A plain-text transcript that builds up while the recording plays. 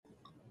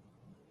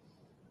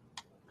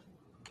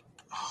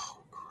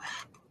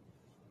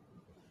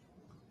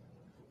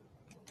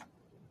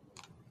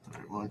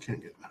Well, I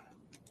can't get that.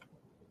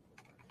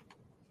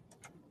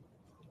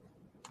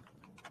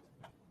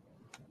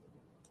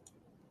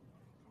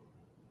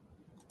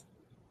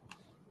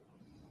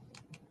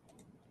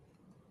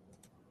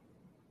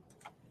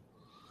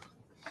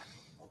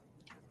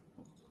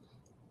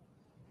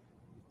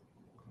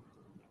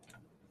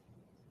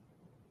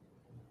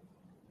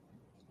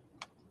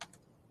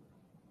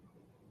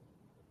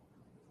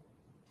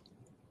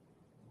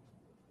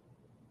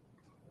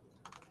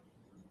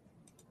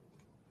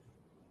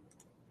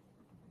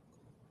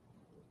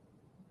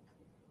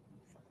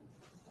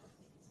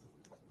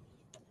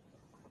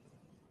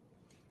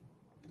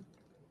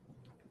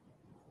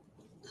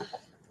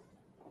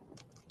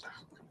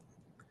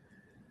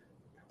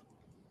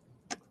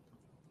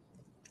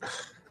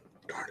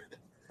 Darn it.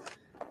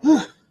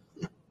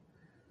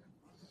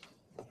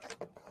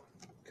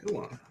 Come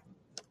on.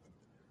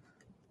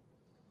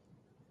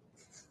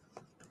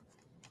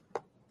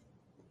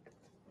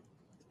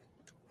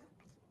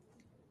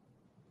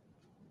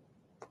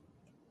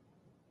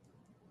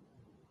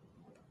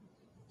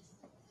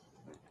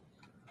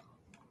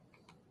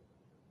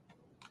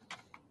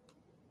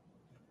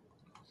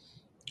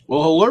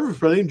 Well, hello,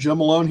 everybody. Jim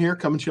Malone here,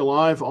 coming to you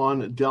live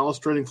on Dallas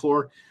Trading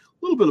Floor. A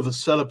little bit of a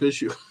setup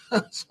issue,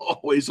 as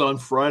always, on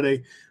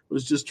Friday.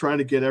 Was just trying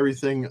to get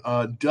everything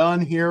done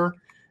here,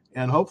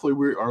 and hopefully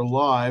we are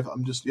live.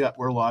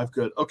 We're live.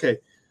 Good. Okay,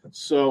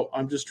 so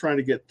I'm just trying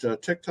to get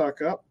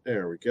TikTok up.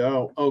 There we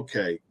go.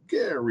 Okay,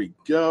 there we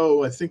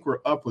go. I think we're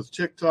up with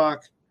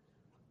TikTok.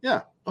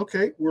 Yeah.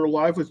 Okay, we're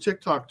live with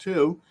TikTok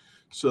too,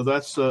 so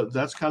that's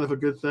kind of a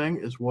good thing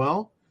as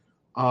well.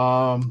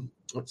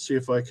 Let's see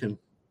if I can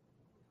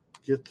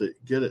get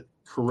it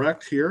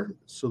correct here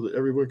so that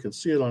everyone can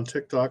see it on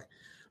TikTok.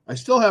 I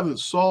still haven't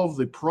solved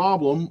the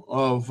problem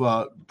of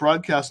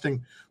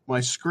broadcasting my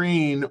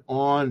screen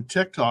on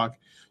TikTok.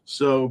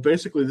 So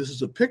basically, this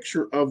is a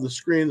picture of the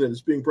screen that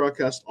is being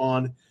broadcast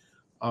on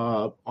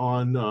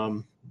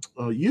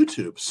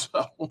YouTube.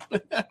 So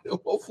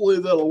hopefully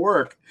that'll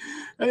work.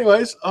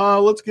 Anyways,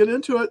 let's get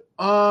into it.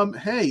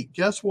 Hey,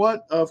 guess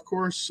what? Of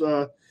course,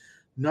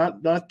 not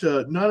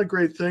a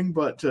great thing,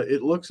 but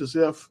it looks as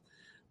if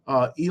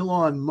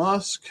Elon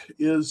Musk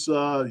is,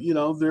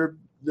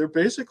 they're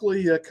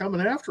basically coming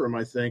after him.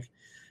 I think,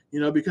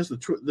 because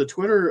the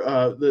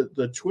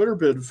Twitter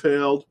bid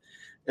failed,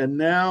 and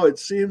now it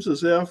seems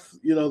as if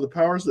the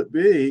powers that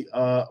be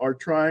are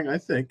trying, I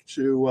think,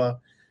 to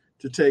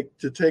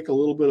take a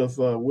little bit of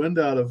wind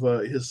out of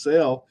his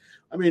sail.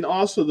 I mean,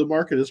 also the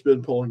market has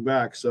been pulling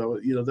back, so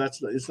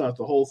it's not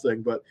the whole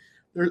thing, but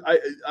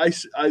I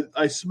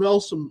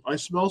smell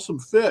some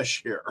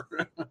fish here,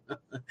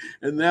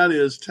 and that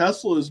is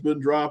Tesla has been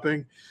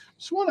dropping.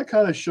 Just want to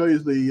kind of show you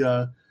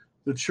the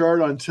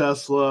chart on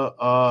Tesla,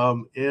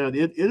 and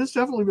it has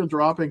definitely been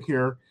dropping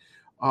here.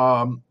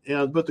 But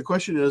the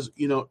question is,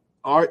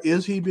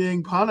 is he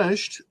being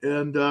punished?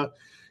 And I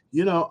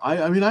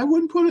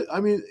wouldn't put it. I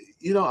mean,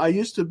 I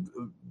used to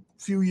a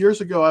few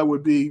years ago I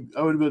would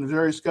have been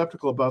very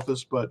skeptical about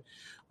this, but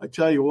I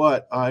tell you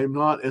what, I'm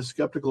not as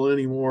skeptical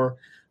anymore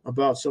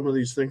about some of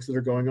these things that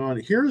are going on.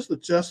 Here's the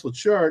Tesla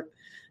chart,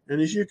 and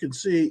as you can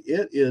see,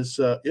 it is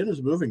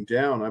moving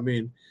down. I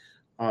mean,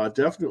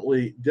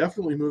 definitely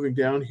moving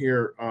down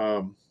here.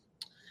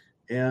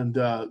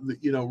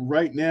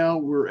 Right now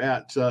we're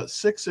at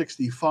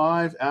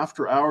 665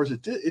 after hours.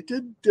 It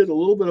did a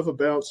little bit of a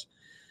bounce.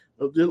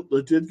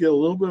 It did get a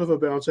little bit of a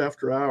bounce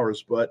after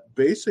hours, but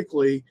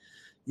basically,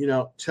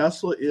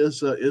 Tesla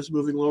is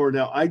moving lower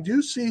now. I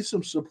do see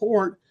some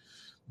support,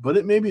 but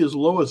it may be as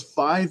low as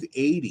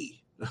 580.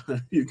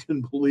 You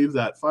can believe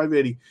that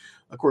 580.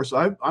 Of course,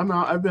 I've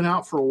been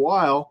out for a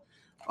while,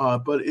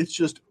 but it's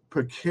just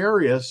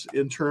precarious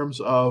in terms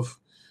of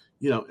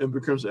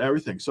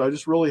everything. So I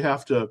just really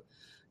have to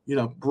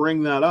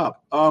bring that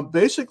up.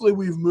 Basically,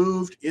 we've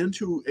moved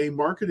into a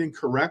marketing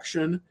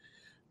correction,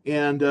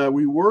 and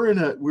we were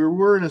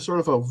in a sort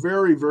of a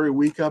very, very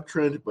weak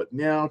uptrend, but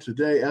now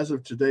as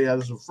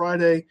of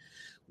Friday,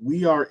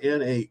 we are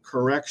in a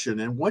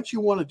correction. And what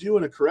you want to do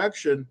in a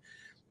correction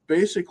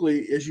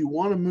basically is you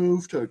want to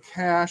move to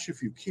cash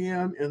if you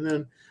can, and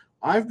then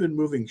I've been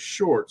moving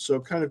short, so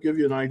kind of give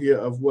you an idea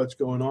of what's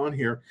going on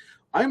here.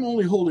 I'm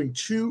only holding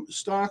two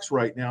stocks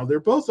right now. They're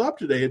both up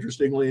today,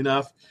 interestingly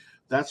enough.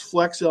 That's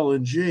Flex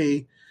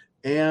LNG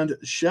and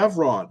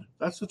Chevron.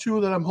 That's the two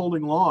that I'm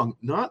holding long.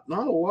 Not a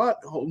lot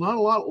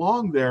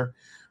long there,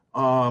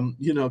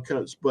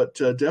 but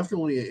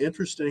definitely an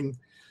interesting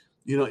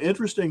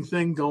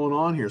thing going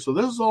on here. So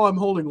this is all I'm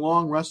holding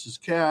long. Rest is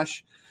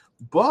cash.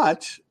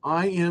 But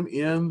I am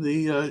in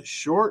the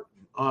short.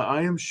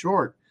 I am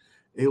short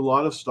a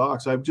lot of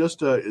stocks. I've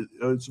just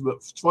it's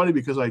funny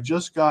because I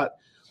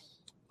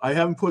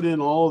haven't put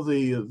in all of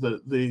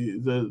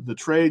the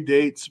trade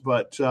dates,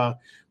 but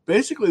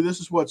basically this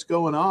is what's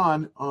going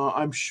on.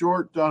 I'm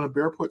short on a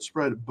bear put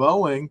spread at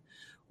Boeing.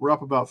 We're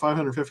up about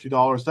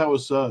 $550.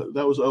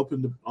 That was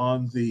opened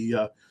on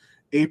the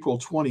April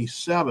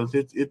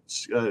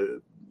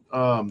 27th.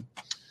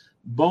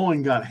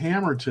 Boeing got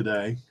hammered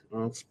today.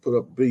 Let's put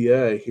up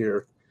BA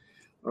here.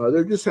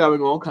 They're just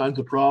having all kinds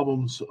of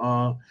problems,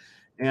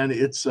 and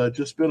it's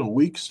just been a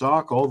weak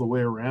stock all the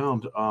way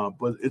around.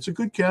 But it's a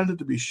good candidate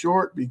to be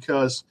short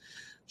because,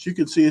 as you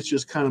can see, it's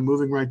just kind of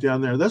moving right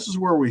down there. This is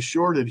where we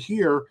shorted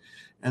here,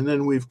 and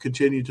then we've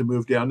continued to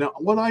move down. Now,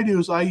 what I do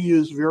is I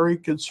use very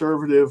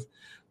conservative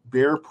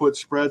bear put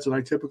spreads, and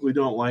I typically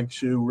don't like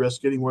to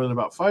risk any more than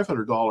about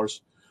 $500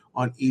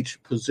 on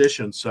each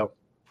position. So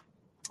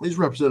these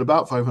represent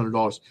about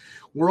 $500.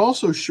 We're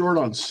also short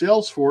on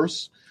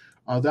Salesforce.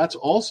 That's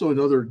also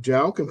another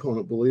Dow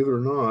component, believe it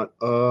or not.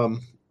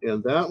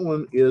 And that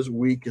one is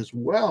weak as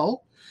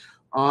well.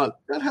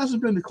 That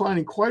hasn't been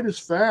declining quite as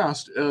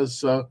fast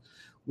as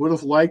would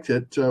have liked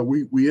it.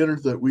 We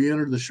entered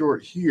the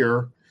short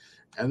here,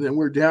 and then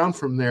we're down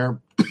from there,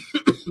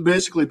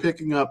 basically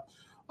picking up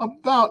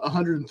about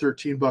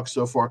 $113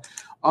 so far.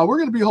 We're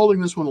going to be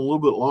holding this one a little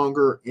bit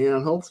longer,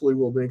 and hopefully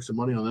we'll make some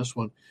money on this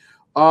one.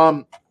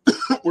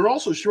 We're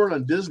also short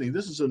on Disney.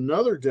 This is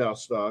another Dow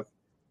stock.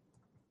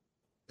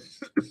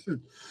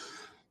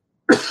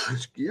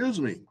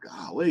 Excuse me.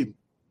 Golly.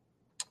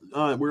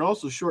 We're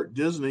also short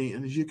Disney,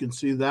 and as you can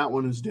see, that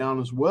one is down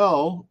as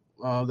well.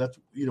 That's,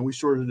 we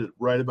shorted it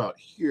right about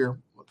here.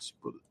 Let's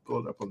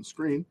pull it up on the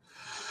screen.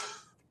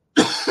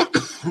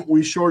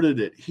 We shorted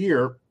it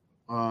here,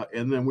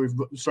 and then we've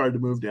started to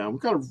move down.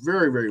 We've got a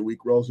very, very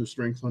weak relative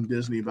strength on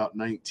Disney, about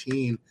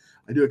 19.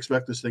 I do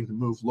expect this thing to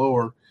move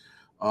lower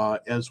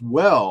as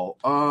well.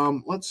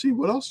 Let's see,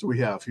 what else do we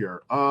have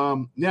here?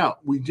 Now,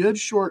 we did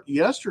short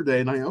yesterday,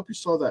 and I hope you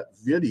saw that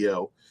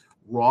video,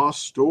 Ross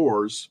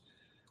Stores.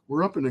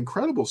 We're up an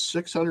incredible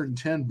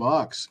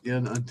 $610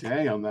 in a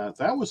day on that.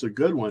 That was a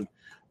good one.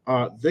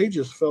 They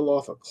just fell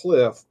off a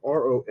cliff.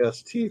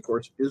 ROST, of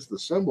course, is the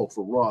symbol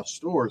for Ross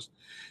Stores.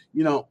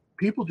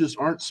 People just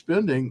aren't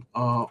spending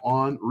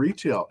on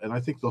retail, and I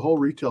think the whole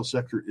retail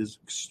sector is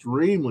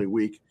extremely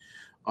weak.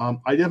 I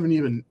haven't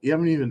even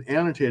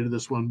annotated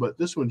this one, but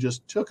this one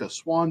just took a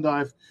swan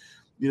dive.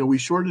 We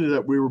shorted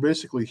it. We were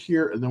basically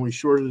here, and then we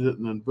shorted it,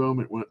 and then boom,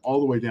 it went all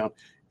the way down.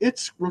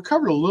 It's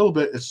recovered a little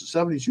bit. It's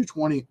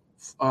 72.20.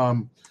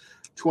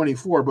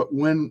 24, but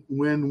when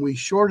we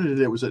shorted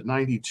it, it was at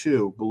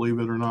 92, believe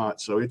it or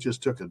not. So it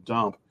just took a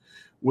dump,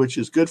 which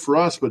is good for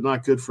us, but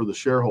not good for the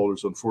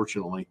shareholders,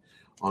 unfortunately,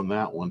 on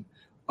that one.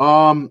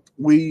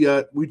 We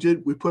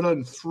put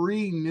on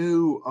three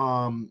new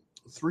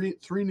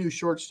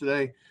shorts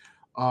today.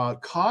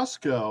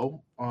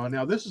 Costco.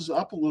 Now this is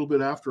up a little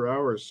bit after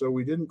hours, so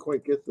we didn't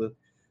quite get the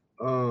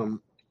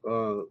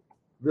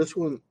this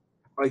one.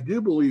 I do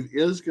believe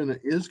is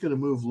gonna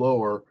move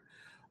lower.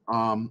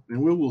 And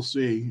we will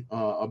see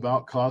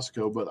about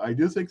Costco, but I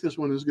do think this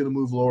one is going to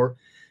move lower.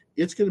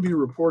 It's going to be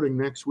reporting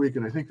next week,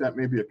 and I think that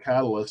may be a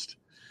catalyst.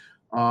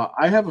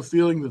 I have a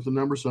feeling that the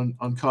numbers on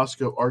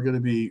Costco are going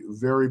to be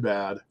very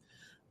bad,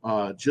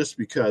 just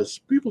because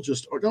people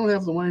just don't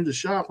have the money to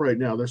shop right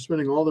now. They're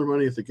spending all their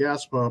money at the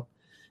gas pump,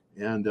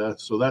 and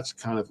so that's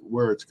kind of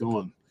where it's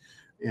going.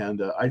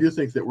 And I do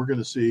think that we're going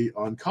to see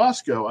on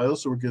Costco, I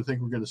also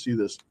think we're going to see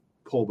this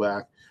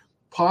pullback.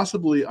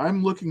 Possibly,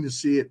 I'm looking to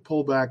see it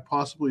pull back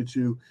possibly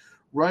to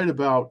right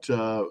about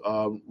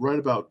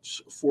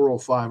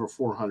 405 or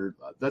 400.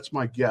 That's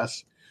my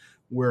guess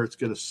where it's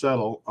going to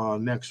settle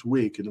next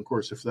week. And of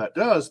course, if that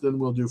does, then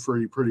we'll do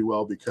pretty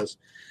well because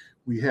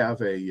we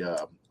have a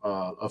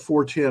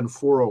 410,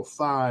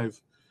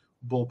 405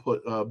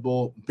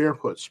 bear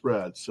put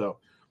spread. So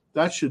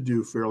that should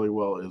do fairly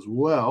well as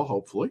well.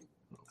 Hopefully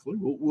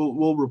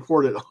we'll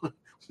report it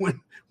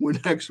when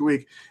next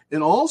week.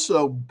 And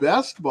also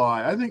Best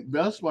Buy, I think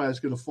Best Buy is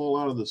going to fall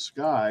out of the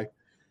sky.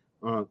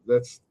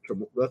 That's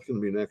going to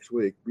be next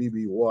week.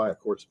 BBY, of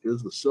course,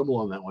 is the symbol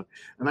on that one.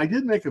 And I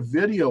did make a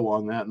video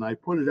on that, and I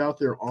put it out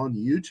there on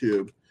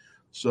YouTube.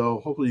 So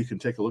hopefully you can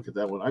take a look at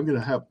that one. I'm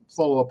going to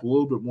follow up a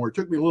little bit more. It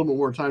took me a little bit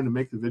more time to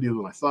make the video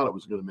than I thought it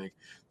was going to make.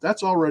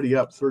 That's already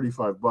up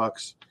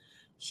 $35.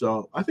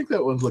 So I think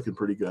that one's looking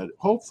pretty good.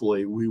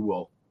 Hopefully we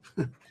will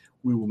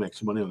make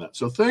some money on that.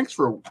 So thanks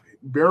for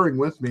bearing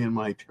with me in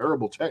my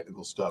terrible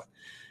technical stuff.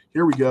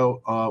 Here we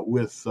go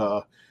with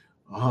the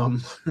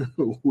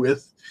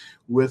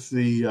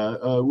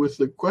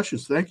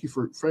questions. Thank you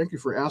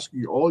for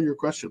asking all your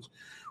questions.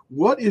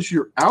 What is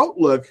your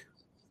outlook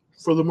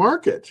for the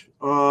market?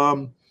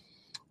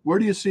 Where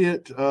do you see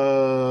it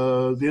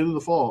the end of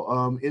the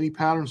fall? Any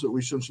patterns that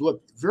we should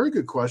look? Very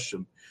good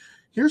question.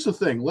 Here's the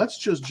thing. Let's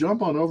just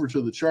jump on over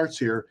to the charts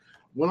here.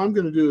 What I'm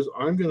going to do is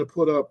I'm going to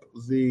put up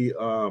the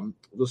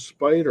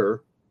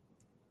spider,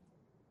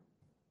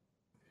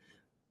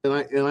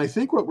 and I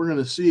think what we're going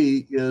to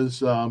see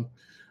is a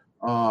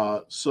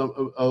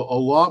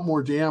lot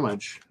more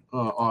damage,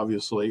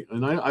 obviously.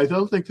 And I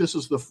don't think this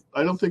is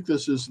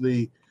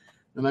the.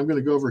 And I'm going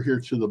to go over here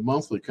to the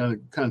monthly,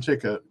 kind of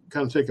take a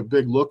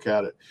big look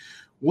at it.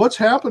 What's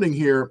happening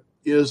here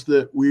is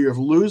that we are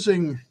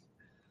losing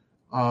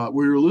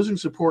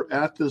support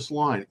at this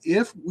line.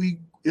 If we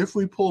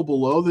pull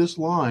below this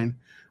line,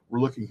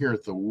 we're looking here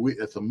at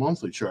the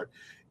monthly chart.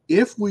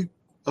 If we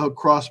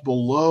cross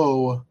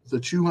below the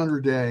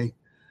 200-day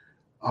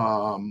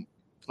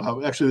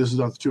Actually, this is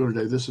not the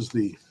 200-day. This is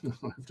the,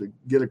 I have to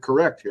get it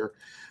correct here.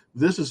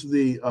 This is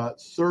the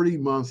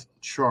 30-month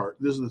chart.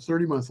 This is the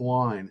 30-month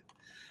line.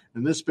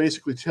 And this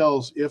basically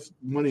tells if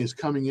money is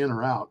coming in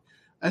or out.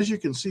 As you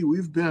can see,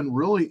 we've been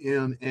really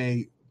in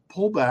a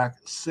pullback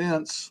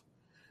since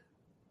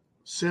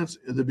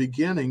the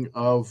beginning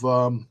of,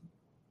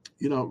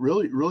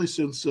 really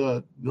since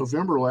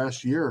November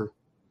last year.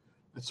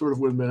 That's sort of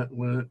when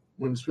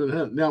it's been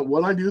hit. Now,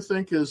 what I do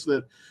think is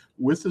that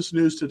with this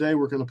news today,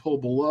 we're going to pull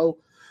below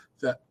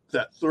that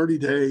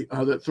 30-day,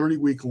 that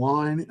 30-week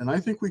line, and I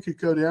think we could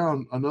go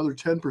down another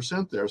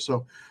 10% there.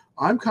 So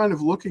I'm kind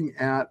of looking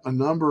at a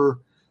number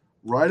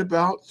right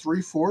about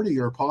 340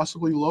 or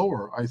possibly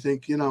lower. I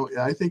think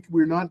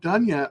we're not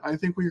done yet. I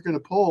think we're going to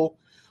pull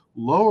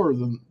lower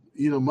than,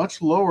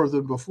 much lower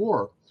than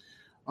before.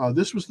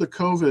 This was the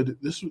COVID.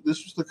 This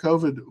was the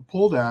COVID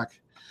pullback.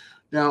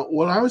 Now,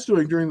 what I was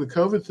doing during the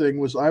COVID thing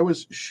was I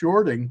was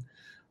shorting.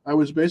 I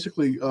was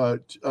basically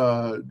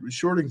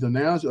shorting the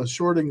NAS,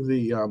 shorting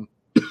the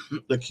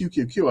the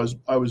QQQ.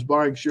 I was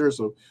buying shares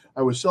of.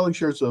 I was selling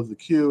shares of the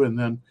Q, and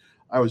then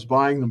I was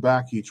buying them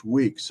back each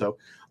week. So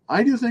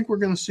I do think we're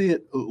going to see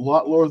it a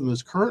lot lower than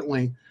this.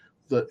 Currently,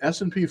 the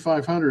S&P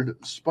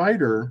 500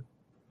 spider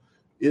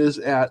is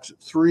at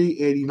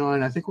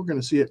 389. I think we're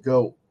going to see it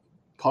go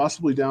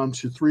possibly down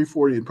to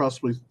 340 and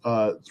possibly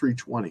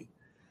 320.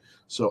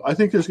 So I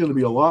think there's going to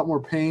be a lot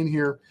more pain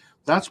here.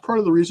 That's part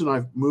of the reason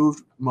I've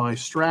moved my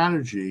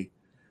strategy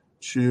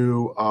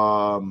to,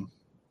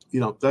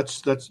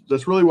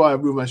 that's really why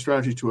I've moved my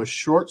strategy to a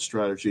short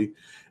strategy.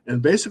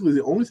 And basically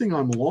the only thing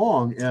I'm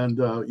long and,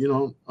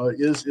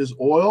 is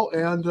oil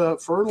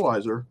and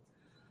fertilizer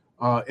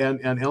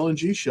and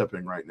LNG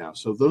shipping right now.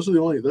 So those are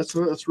the only,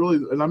 that's really,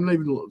 and I'm not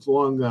even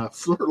long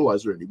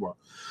fertilizer anymore.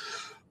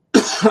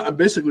 I'm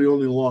basically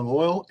only long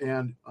oil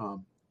and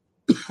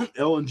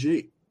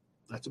LNG.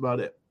 That's about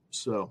it.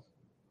 So,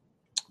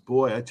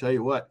 boy, I tell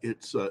you what,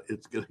 it's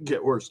going to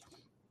get worse.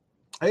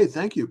 Hey,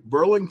 thank you,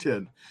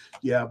 Burlington.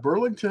 Yeah,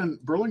 Burlington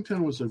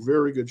was a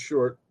very good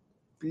short.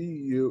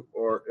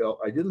 BURL.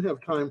 I didn't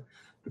have time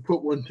to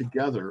put one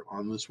together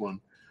on this one,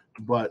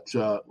 but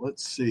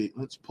let's see.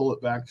 Let's pull it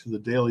back to the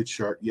daily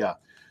chart. Yeah.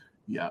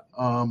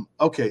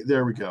 Okay,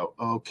 there we go.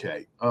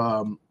 Okay,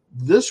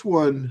 this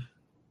one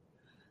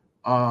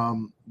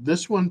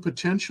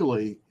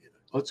potentially.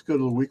 Let's go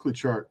to the weekly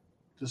chart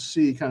to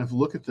see, kind of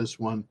look at this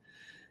one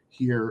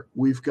here.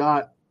 We've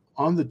got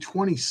on the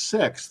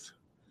 26th,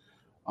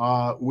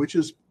 which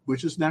is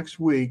next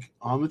week,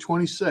 on the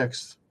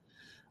 26th,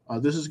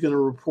 this is going to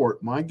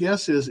report. My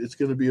guess is it's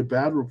going to be a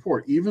bad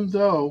report, even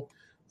though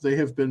they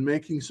have been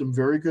making some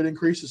very good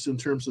increases in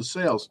terms of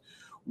sales.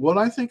 What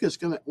I think is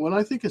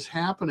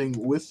happening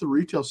with the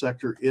retail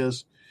sector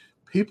is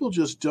people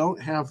just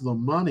don't have the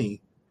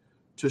money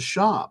to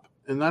shop.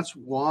 And that's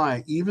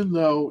why, even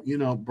though,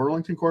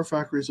 Burlington Core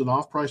Factory is an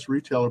off-price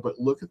retailer, but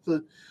look at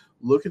the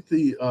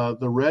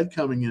red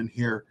coming in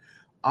here.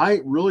 I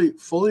really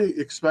fully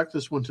expect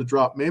this one to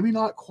drop. Maybe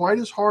not quite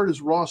as hard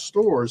as Ross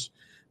Stores,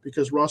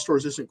 because Ross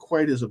Stores isn't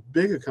quite as a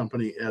big a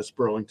company as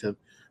Burlington,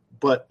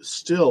 but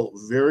still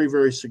very,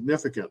 very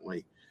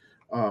significantly,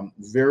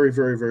 very,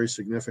 very, very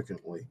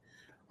significantly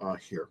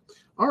here.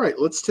 All right,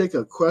 let's take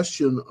a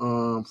question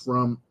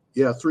from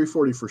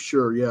 340 for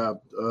sure. Yeah.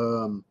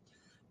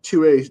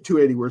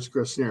 280 worst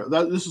case scenario.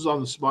 This is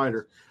on the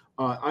spider.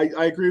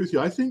 I agree with you.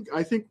 I think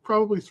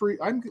probably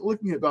I'm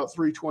looking at about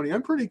 320.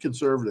 I'm pretty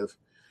conservative,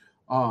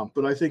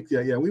 but I think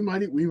we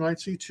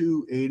might see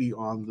 280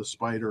 on the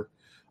spider.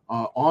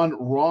 On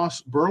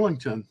Ross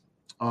Burlington,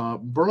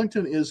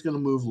 Burlington is going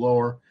to move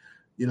lower.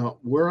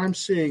 Where I'm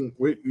seeing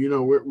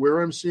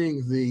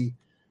the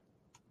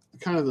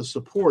kind of the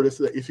support,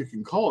 if you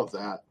can call it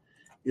that,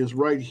 is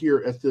right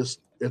here at this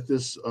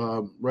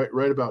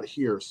right about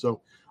here.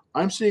 So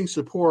I'm seeing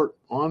support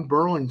on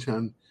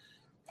Burlington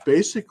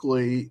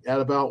basically at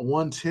about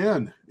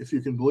 110, if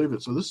you can believe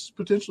it. So this is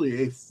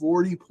potentially a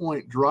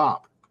 40-point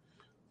drop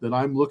that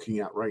I'm looking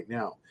at right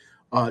now.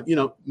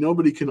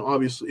 Nobody can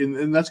obviously,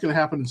 and that's going to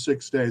happen in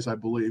 6 days, I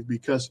believe,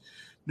 because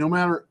no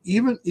matter,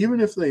 even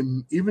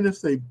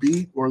if they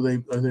beat or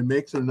they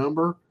make their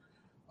number,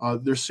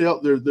 their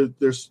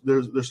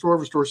store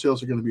over store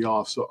sales are going to be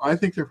off. So I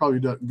think they're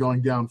probably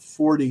going down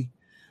 40.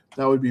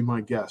 That would be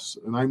my guess,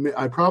 and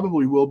I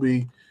probably will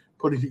be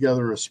putting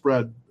together a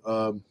spread,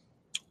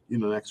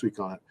 next week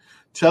on it.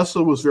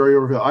 Tesla was very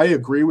overvalued. I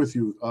agree with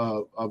you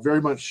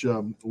very much,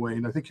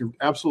 Wayne. I think you're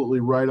absolutely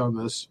right on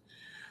this.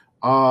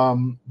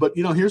 But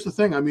here's the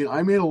thing. I mean,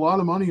 I made a lot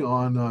of money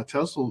on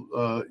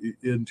Tesla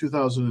in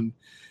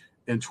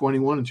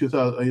 2021 and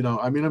 2000.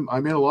 I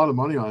made a lot of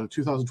money on it.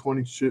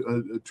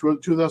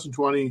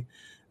 2020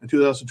 and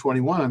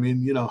 2021. I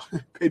mean,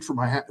 paid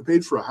for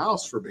a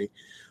house for me.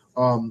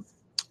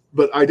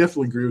 But I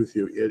definitely agree with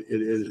you. It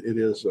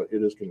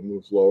is going to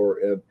move lower,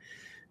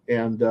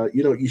 and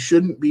you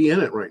shouldn't be in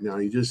it right now.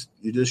 You just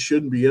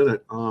shouldn't be in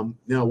it.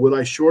 Now, would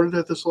I short it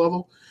at this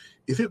level?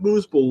 If it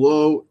moves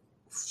below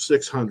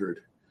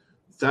 600,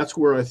 that's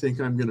where I think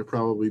I'm going to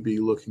probably be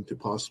looking to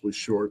possibly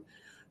short.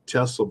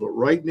 Tesla. But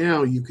right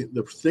now,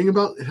 the thing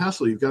about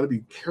Tesla, you've got to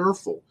be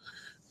careful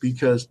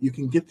because you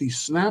can get these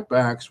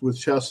snapbacks with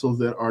Tesla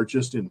that are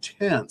just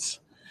intense.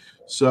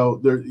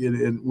 So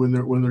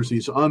when there's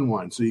these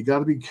unwinds, so you got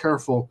to be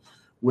careful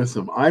with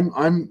them.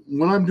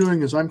 What I'm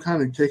doing is I'm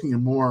kind of taking a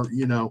more,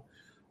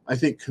 I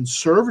think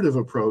conservative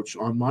approach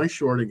on my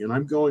shorting, and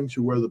I'm going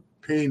to where the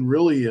pain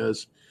really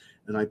is,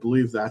 and I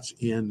believe that's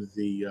in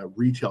the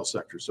retail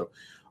sector. So,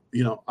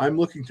 I'm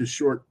looking to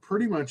short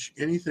pretty much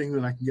anything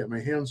that I can get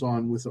my hands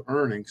on with the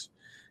earnings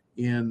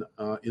in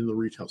the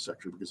retail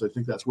sector, because I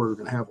think that's where we're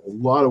going to have a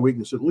lot of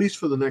weakness, at least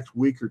for the next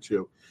week or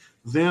two.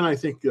 Then I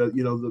think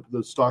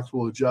the stocks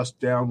will adjust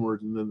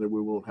downward, and then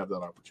we won't have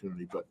that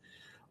opportunity. But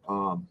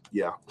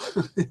yeah,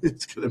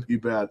 it's going to be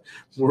bad.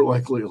 More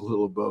likely a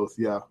little of both.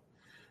 Yeah.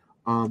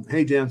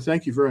 Hey Dan,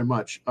 thank you very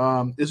much.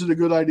 Is it a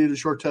good idea to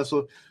short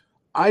Tesla?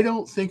 I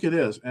don't think it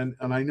is, and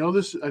I know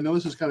this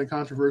is kind of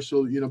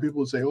controversial. People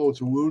would say, "Oh,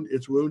 it's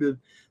wounded.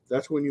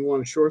 That's when you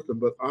want to short them."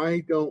 But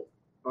I don't.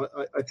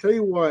 I tell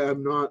you why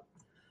I'm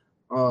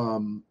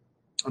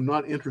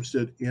not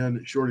interested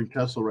in shorting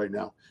Tesla right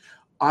now.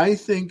 I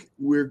think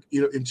we're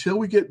until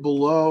we get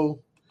below,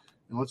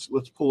 and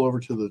let's pull over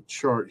to the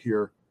chart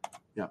here.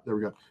 Yeah, there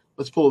we go.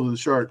 Let's pull over the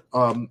chart.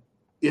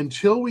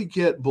 Until we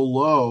get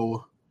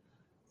below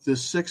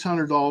this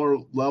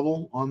 $600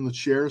 level on the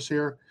shares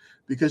here,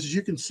 because as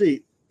you can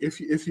see, if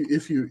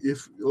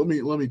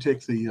let me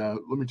take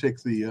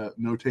the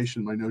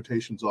notation, my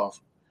notations off,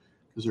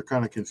 because they're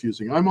kind of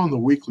confusing. I'm on the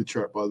weekly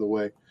chart, by the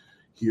way,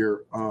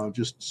 here,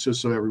 just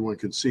so everyone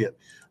can see it.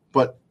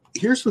 But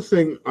here's the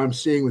thing I'm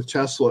seeing with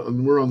Tesla,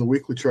 and we're on the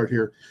weekly chart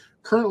here.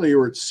 Currently,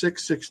 we're at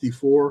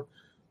 664,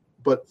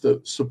 but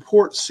the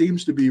support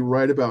seems to be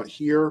right about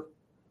here,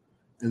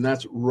 and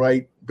that's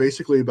right,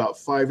 basically about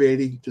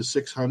 580 to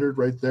 600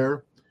 right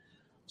there.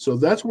 So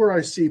that's where I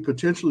see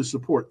potentially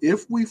support.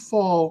 If we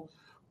fall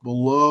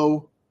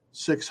below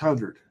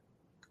 600,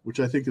 which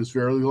I think is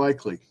very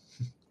likely,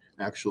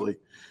 actually,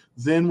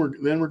 then we're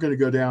going to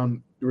go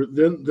down.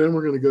 Then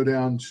we're going to go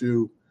down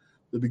to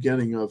the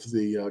beginning of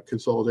the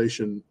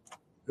consolidation.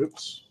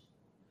 Oops.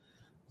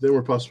 Then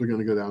we're possibly going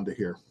to go down to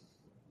here.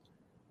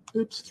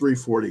 Oops,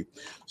 340.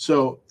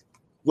 So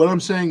what I'm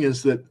saying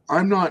is that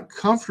I'm not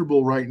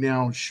comfortable right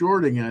now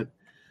shorting it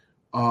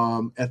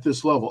at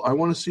this level. I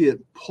want to see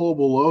it pull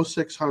below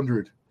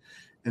 600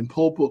 and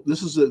pull.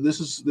 This is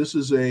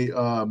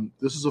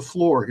a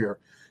floor here.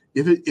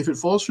 If it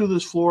falls through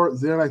this floor,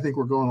 then I think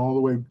we're going all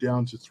the way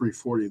down to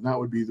 340, and that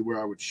would be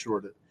where I would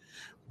short it.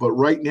 But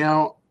right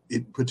now,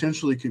 it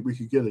potentially we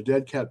could get a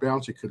dead cat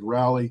bounce. It could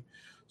rally,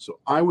 so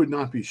I would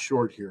not be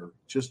short here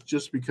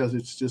just because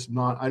it's just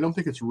not. I don't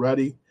think it's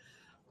ready.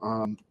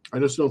 I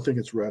just don't think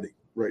it's ready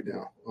right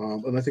now,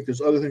 and I think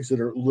there's other things that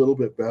are a little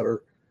bit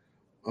better,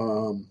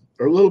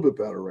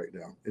 right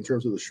now in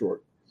terms of the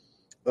short.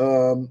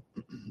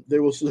 They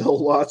will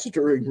sell lots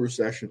during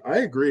recession. I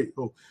agree.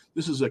 Oh,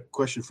 this is a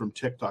question from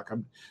TikTok.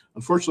 I'm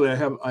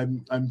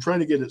trying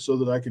to get it so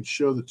that I can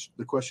show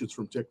the questions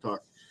from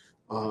TikTok.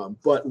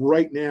 But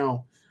right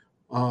now,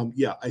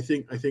 I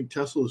think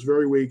Tesla is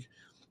very weak.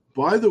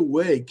 By the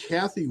way,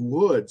 Kathy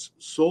Woods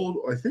sold,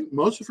 I think,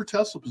 most of her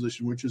Tesla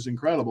position, which is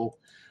incredible.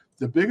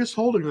 The biggest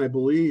holding, I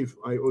believe,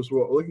 I was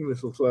looking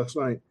at this last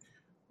night.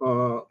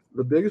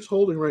 The biggest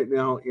holding right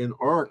now in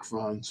ARK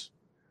funds,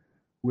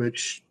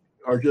 which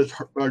are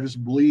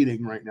just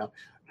bleeding right now.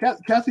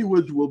 Kathy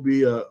Woods will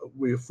be a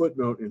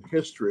footnote in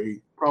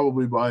history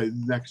probably by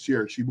next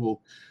year. She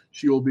will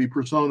be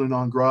persona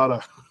non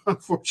grata.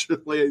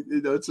 Unfortunately,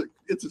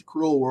 it's a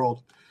cruel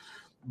world,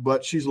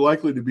 but she's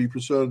likely to be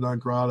persona non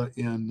grata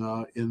in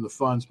the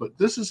funds. But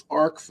this is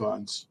ARK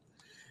funds,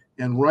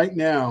 and right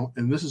now,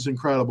 and this is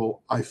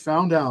incredible. I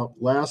found out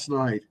last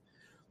night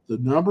the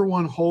number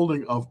one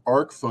holding of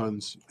ARK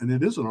funds, and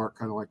it is an ARK,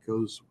 kind of like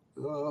goes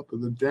up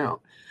and then down.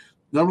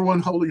 Number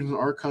one holding in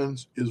ARK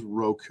funds is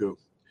Roku.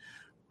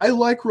 I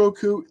like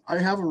Roku. I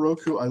have a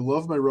Roku. I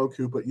love my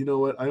Roku, but you know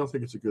what? I don't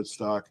think it's a good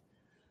stock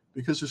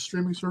because there's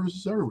streaming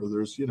services everywhere.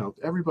 There's,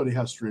 everybody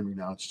has streaming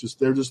now.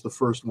 They're just the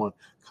first one.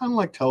 Kind of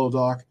like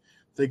Teladoc.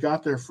 They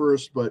got there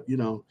first, but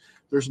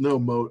there's no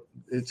moat.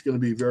 It's going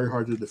to be very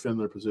hard to defend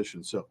their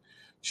position. So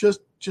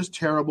just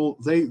terrible.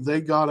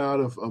 They got out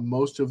of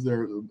most of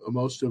their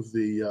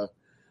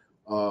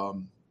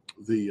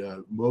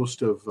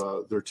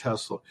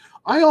Tesla.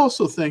 I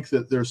also think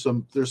that there's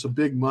some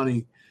big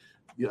money.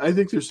 I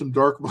think there's some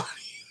dark money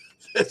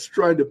that's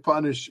trying to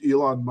punish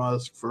Elon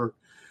Musk for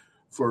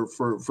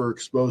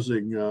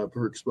exposing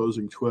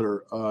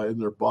Twitter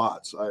and their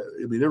bots. I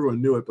mean, everyone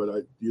knew it,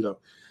 but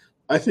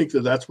I think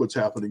that's what's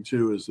happening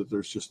too. Is that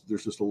there's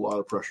just a lot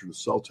of pressure to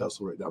sell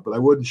Tesla right now. But I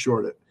wouldn't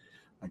short it.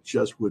 I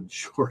just wouldn't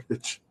short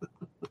it.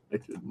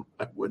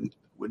 I wouldn't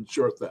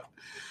short that.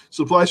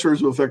 Supply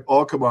shortages will affect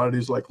all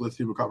commodities like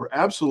lithium and copper.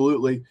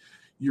 Absolutely.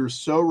 You're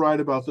so right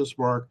about this,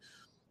 Mark.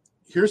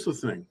 Here's the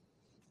thing,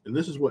 and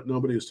this is what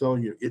nobody is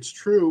telling you. It's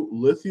true.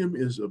 Lithium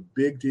is a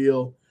big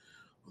deal.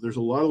 There's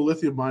a lot of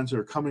lithium mines that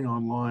are coming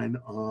online.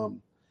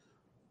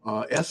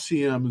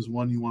 SCM is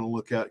one you want to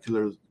look at because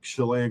they're a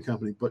Chilean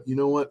company. But you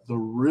know what? The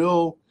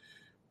real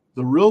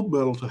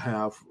metal to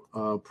have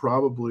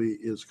probably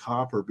is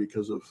copper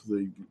because of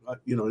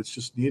it's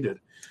just needed.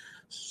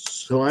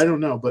 So I don't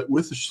know, but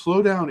with the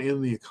slowdown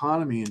in the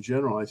economy in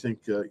general, I think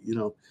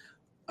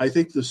I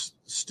think this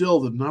still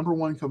the number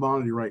one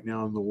commodity right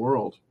now in the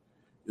world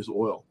is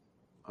oil.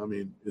 I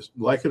mean,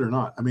 like it or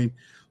not. I mean,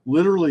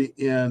 literally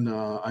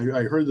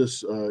I heard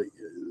this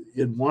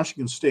in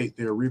Washington State.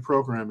 They are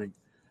reprogramming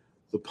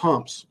the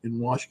pumps in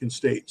Washington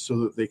State so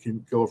that they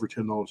can go over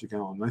 $10 a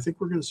gallon. And I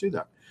think we're going to see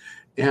that.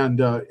 And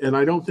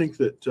I don't think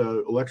that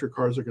electric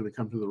cars are going to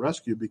come to the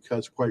rescue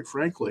because, quite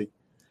frankly,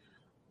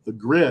 the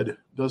grid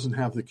doesn't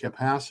have the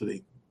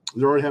capacity.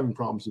 They're already having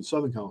problems in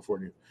Southern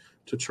California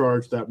to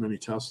charge that many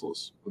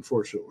Teslas,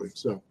 unfortunately.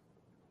 So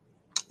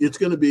it's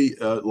going to be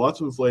lots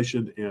of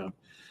inflation and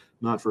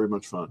not very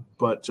much fun.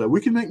 But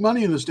we can make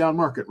money in this down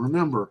market.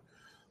 Remember,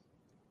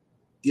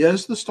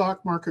 as the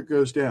stock market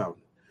goes down,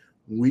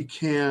 we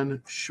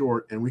can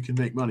short and we can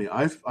make money.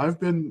 I've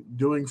been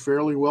doing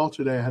fairly well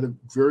today. I had a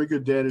very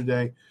good day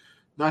today.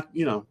 Not,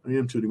 I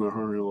am tooting my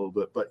horn a little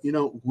bit, but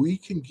we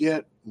can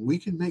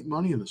make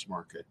money in this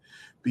market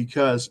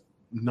because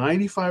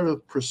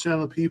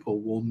 95% of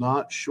people will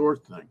not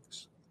short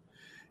things,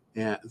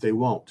 and they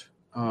won't.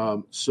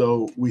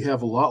 So we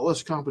have a lot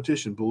less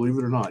competition, believe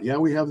it or not. Yeah,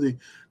 we have the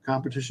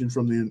competition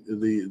from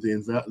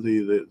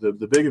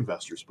the big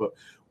investors, but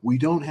we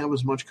don't have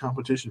as much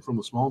competition from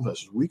the small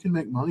investors. We can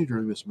make money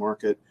during this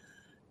market.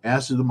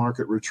 As the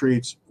market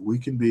retreats, we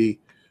can be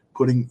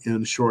putting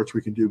in shorts.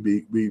 We can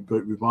be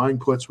buying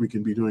puts. We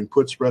can be doing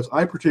put spreads.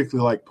 I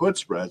particularly like put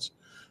spreads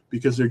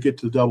because they get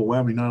the double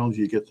whammy. Not only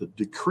do you get the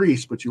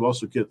decrease, but you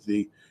also get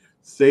the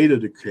theta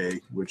decay,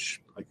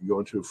 which I can go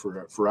into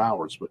for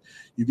hours. But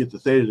you get the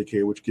theta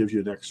decay, which gives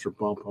you an extra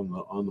bump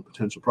on the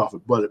potential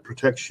profit. But it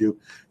protects you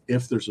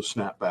if there's a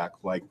snapback,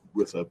 like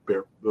with a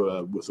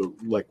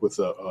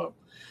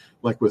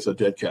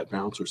dead cat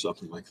bounce or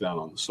something like that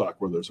on the stock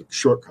where there's a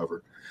short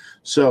cover.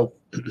 So,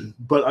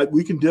 but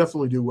we can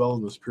definitely do well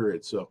in this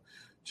period. So,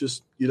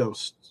 just go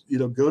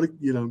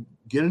to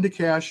get into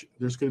cash.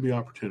 There's going to be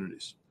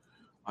opportunities,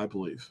 I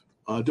believe.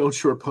 Don't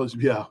short post,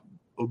 yeah,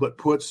 but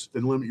puts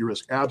and limit your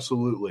risk.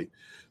 Absolutely,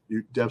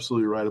 you're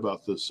absolutely right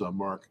about this,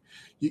 Mark.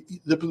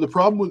 The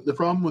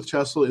problem with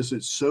Tesla is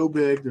it's so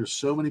big. There's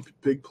so many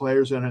big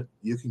players in it.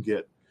 You can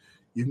get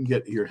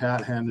your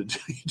hat handed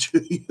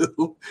to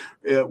you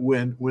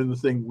when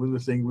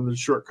the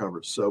short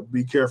covers. So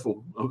be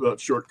careful about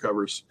short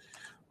covers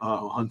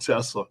on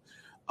Tesla.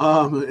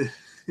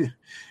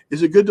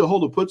 Is it good to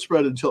hold a put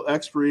spread until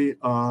expiry,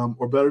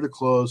 or better to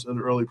close an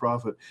early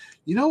profit?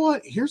 You know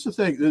what? Here's the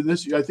thing.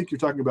 I think you're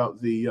talking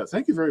about the.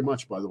 Thank you very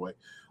much, by the way,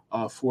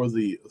 for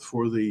the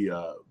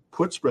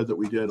put spread that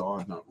we did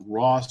on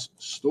Ross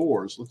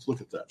Stores. Let's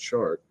look at that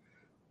chart.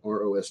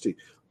 ROST.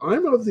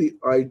 I'm of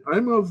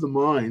the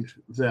mind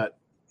that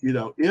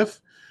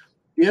if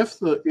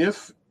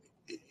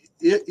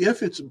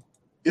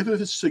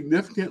it's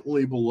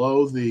significantly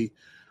below the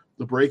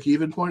break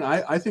even point,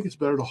 I think it's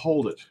better to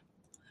hold it.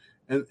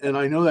 And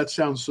I know that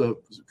sounds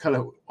kind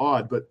of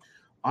odd, but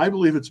I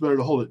believe it's better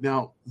to hold it.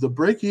 Now, the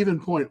break even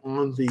point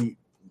on the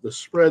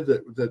spread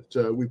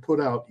that we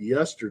put out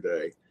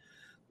yesterday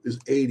is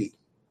 80.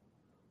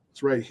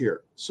 It's right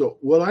here. So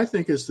what I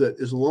think is that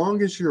as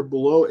long as you're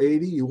below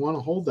 80, you want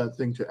to hold that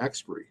thing to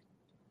expiry.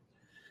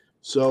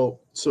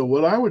 So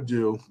what I would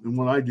do, and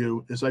what I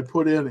do, is I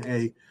put in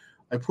an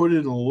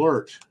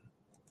alert,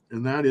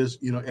 and that is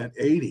at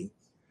 80,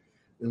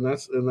 and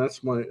that's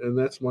my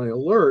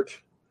alert,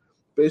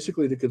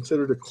 basically to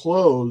consider to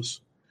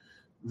close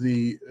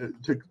the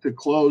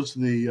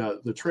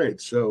the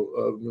trade. So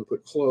I'm going to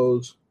put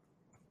close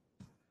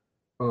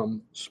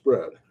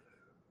spread.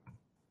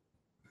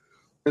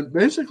 And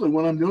basically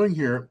what I'm doing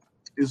here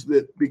is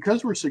that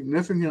because we're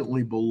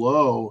significantly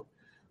below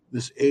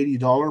this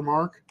 $80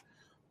 mark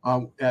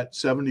at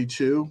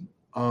 72,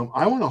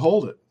 I want to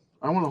hold it.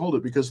 I want to hold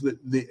it because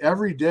the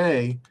every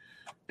day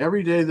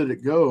that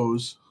it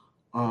goes,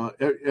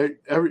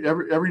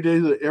 every day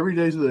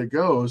that it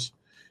goes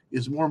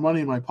is more money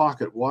in my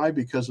pocket. Why?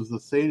 Because of the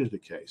theta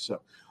decay. So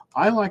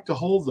I like to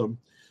hold them.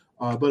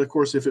 But of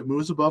course, if it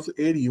moves above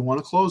 80, you want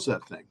to close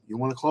that thing. You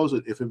want to close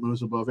it if it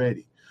moves above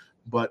 80.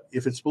 But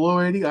if it's below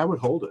 80, I would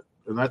hold it,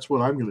 and that's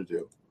what I'm going to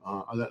do.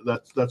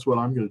 That's what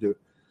I'm going to do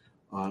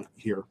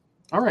here.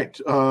 All right,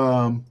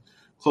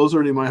 close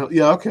already.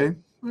 Yeah, okay.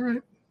 All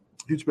right,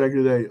 huge bag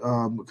today.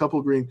 A couple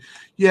of green.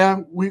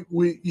 Yeah,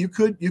 you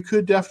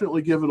could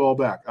definitely give it all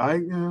back.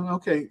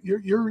 Okay.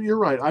 You're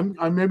right. I'm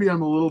a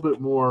little bit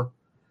more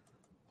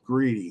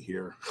greedy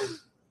here.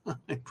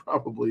 I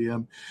probably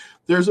am.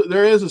 There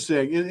is a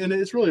saying, and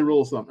it's really a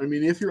rule of thumb. I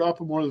mean, if you're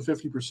up more than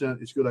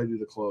 50%, it's a good idea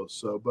to close.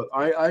 So, but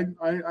I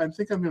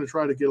think I'm going to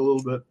try to get a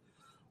little bit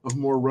of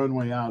more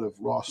runway out of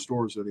Ross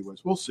Stores.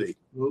 Anyways, we'll see.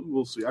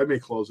 We'll see. I may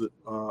close it.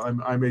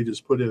 I may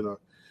just put in a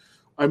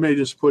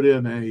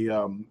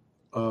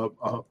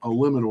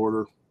limit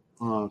order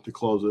to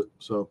close it.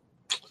 So,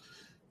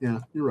 yeah,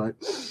 you're right.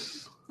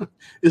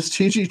 Is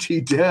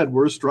TGT dead?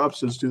 Worst drop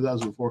since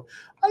 2004.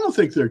 I don't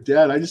think they're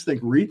dead. I just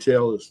think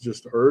retail is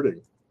just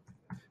hurting.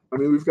 I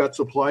mean, we've got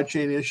supply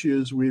chain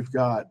issues. We've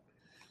got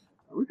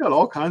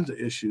all kinds of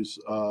issues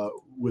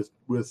with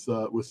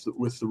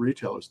the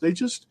retailers. They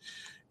just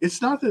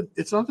it's not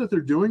that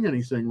they're doing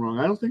anything wrong.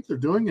 I don't think they're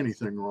doing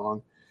anything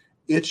wrong.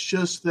 It's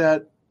just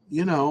that,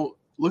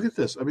 look at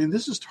this. I mean,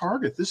 this is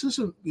Target. This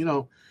isn't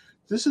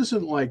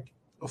like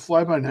a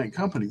fly-by-night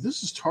company.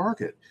 This is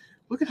Target.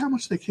 Look at how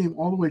much they came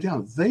all the way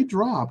down. They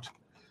dropped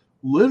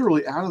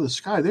literally out of the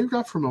sky. They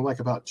dropped from like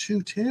about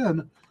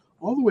 210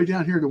 all the way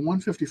down here to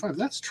 155.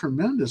 That's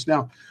tremendous.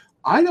 Now,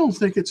 I don't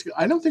think it's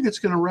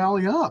going to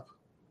rally up.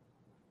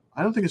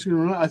 I don't think it's going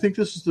to rally. I think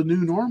this is the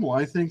new normal.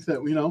 I think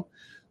that,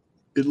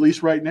 at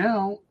least right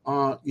now,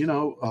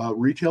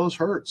 retail is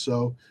hurt.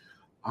 So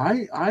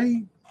I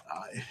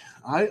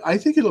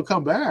think it'll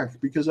come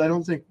back, because I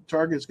don't think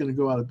Target's going to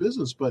go out of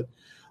business, but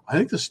I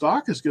think the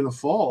stock is going to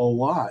fall a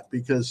lot,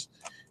 because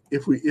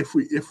if we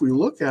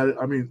look at it,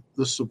 I mean,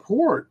 the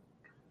support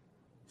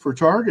for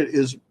Target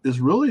is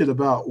really at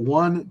about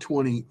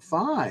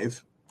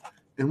 125,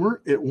 and we're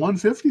at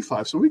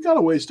 155. So we got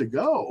a ways to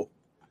go.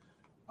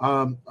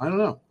 I don't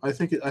know. I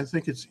think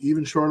it's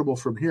even shortable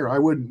from here. I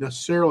wouldn't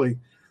necessarily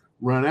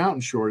run out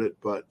and short it,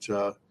 but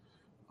I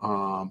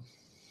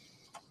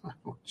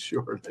won't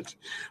short it.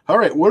 All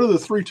right. What are the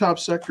three top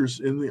sectors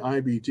in the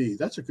IBD?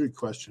 That's a good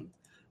question,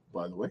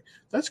 by the way.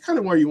 That's kind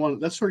of where you want.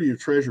 That's sort of your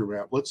treasure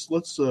map. Let's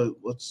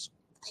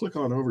click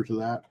on over to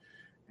that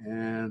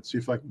and see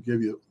if I can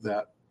give you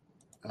that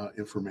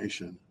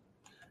information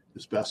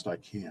as best I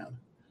can.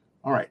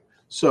 All right.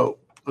 So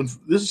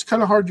this is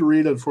kind of hard to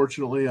read,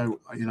 unfortunately. I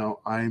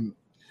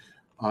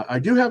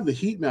do have the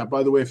heat map,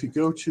 by the way. If you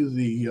go to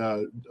the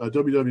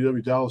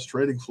www Dallas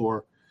Trading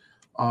Floor,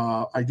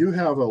 I do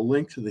have a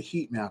link to the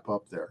heat map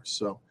up there,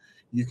 so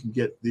you can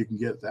get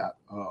that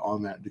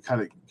on that to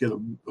kind of get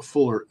a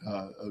fuller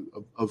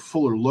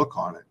look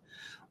on it.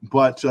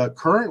 But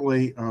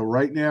currently,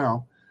 right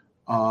now,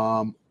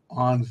 on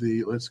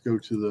the let's go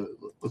to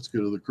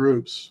the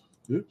groups.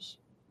 Oops.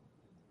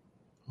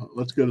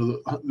 Let's go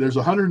to there's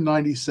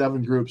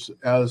 197 groups,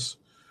 as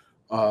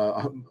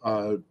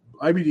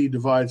IBD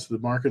divides the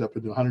market up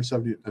into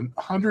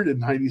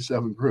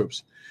 197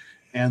 groups,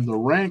 and the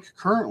rank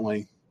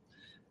currently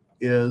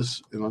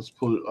is, and let's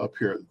put it up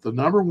here, the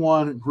number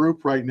one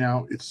group right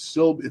now, it's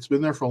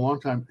been there for a long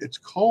time, it's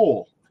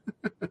coal.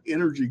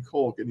 Energy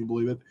coal, can you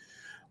believe it?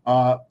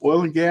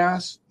 Oil and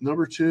gas,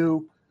 number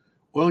two.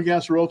 Oil and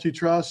Gas Royalty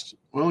Trust,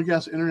 Oil and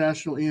Gas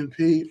International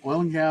E&P,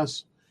 Oil and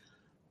Gas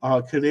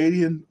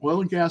Canadian,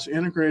 Oil and Gas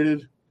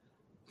Integrated.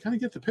 Kind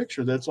of get the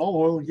picture. That's all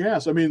oil and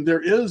gas. I mean,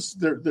 there is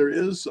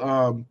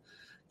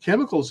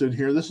chemicals in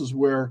here. This is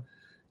where,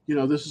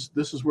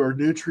 this is where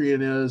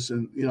Nutrien is,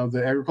 and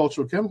the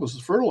agricultural chemicals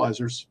is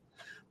fertilizers,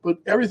 but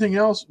everything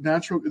else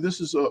natural. This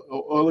is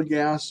oil and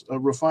gas,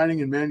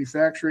 refining and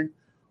manufacturing,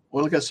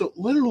 oil and gas. So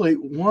literally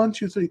 1,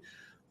 2, 3,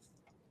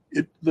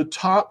 the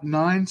top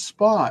 9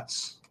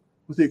 spots,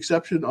 with the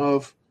exception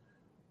of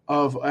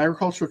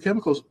agricultural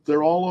chemicals,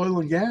 they're all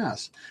oil and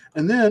gas.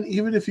 And then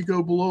even if you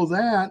go below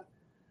that,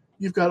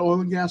 you've got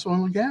oil and gas.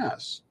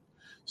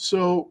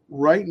 So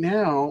right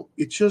now,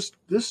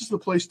 this is the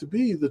place to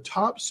be. The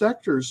top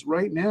sectors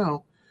right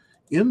now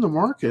in the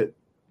market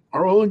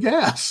are oil and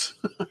gas.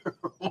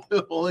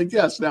 Oil and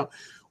gas. Now,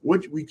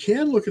 what we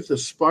can look at the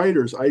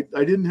spiders. I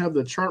didn't have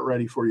the chart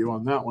ready for you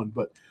on that one,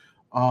 but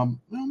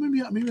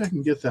maybe I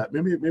can get that.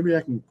 Maybe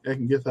I can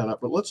get that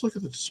up. But let's look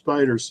at the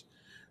spiders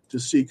to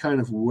see kind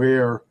of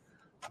where.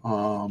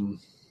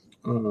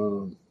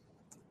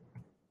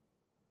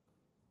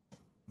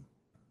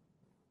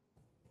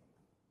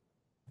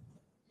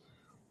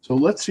 So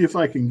let's see if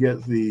I can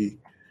get the.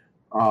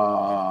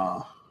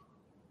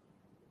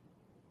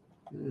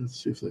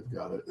 Let's see if they've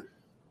got it.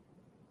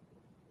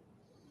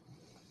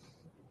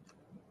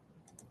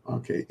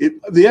 Okay,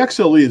 the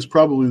XLE is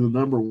probably the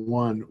number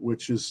one,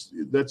 it's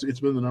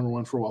been the number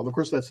one for a while. Of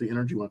course, that's the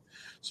energy one.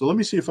 So let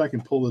me see if I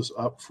can pull this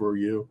up for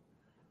you.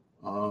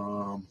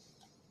 No,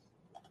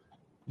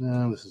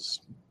 this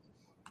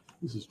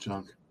is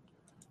junk.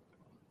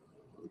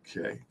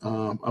 Okay,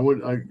 I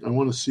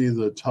want to see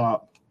the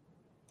top.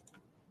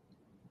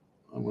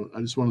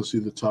 I just want to see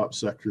the top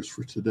sectors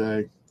for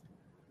today,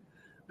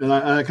 and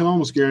I can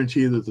almost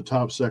guarantee that the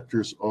top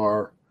sectors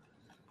are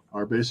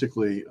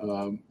basically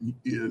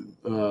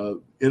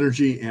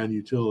energy and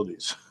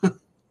utilities.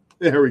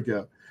 There we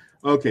go.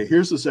 Okay,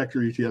 here's the sector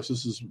ETFs.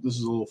 This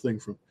is a little thing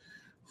from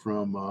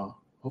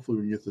hopefully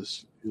we can get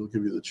this. It'll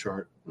give you the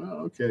chart.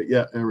 Okay,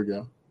 yeah, there we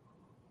go.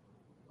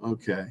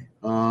 Okay,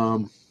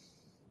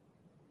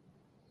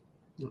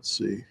 let's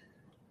see.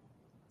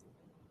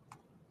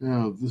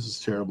 No, this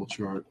is a terrible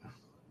chart.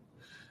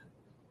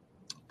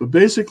 But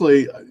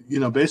basically,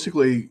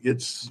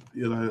 it's,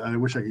 I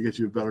wish I could get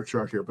you a better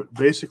chart here, but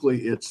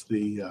basically it's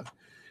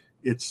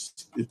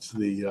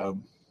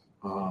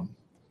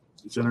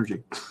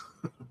energy.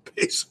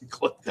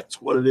 Basically, that's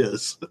what it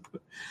is.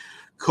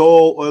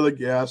 Coal, oil and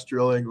gas,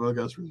 drilling, oil and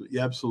gas.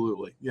 Yeah,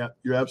 absolutely. Yeah,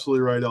 you're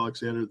absolutely right,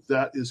 Alexander.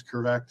 That is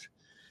correct.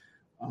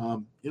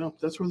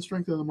 That's where the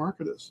strength of the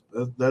market is.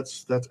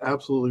 That's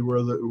absolutely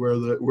where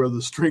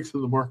the strength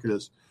of the market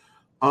is.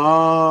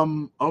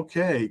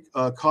 Okay.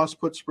 Cost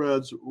put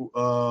spreads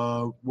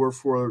were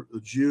for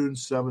June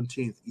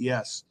 17th.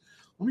 Yes.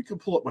 Let me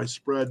pull up my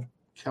spread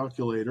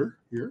calculator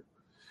here.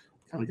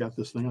 Kind of got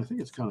this thing. I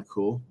think it's kind of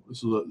cool.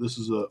 This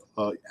is a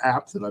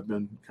app that I've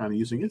been kind of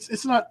using.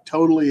 It's not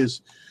totally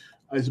as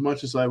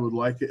much as I would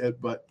like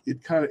it, but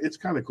it's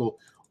kind of cool.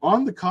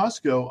 On the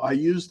Costco, I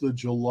used the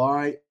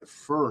July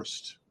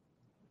 1st.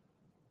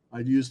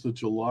 I'd use the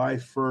July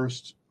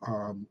 1st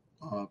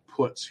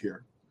puts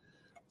here.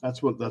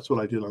 That's what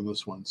I did on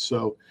this one.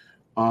 So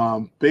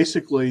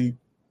basically,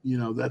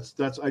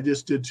 that's I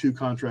just did 2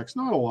 contracts,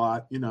 not a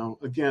lot.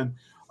 Again,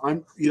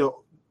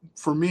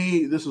 for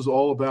me, this is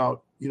all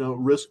about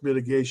risk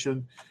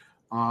mitigation.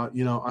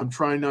 I'm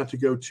trying not to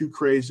go too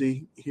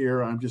crazy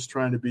here. I'm just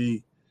trying to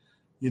be,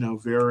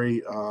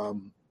 very,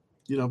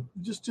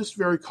 just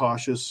very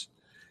cautious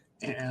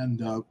and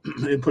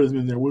put them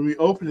in there. When we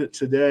open it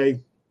today,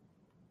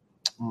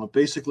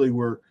 basically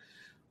we're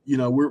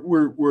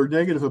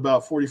negative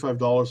about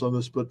 $45 on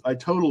this, but I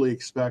totally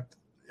expect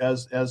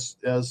as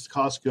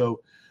Costco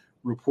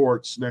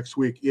reports next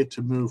week it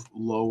to move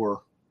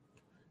lower,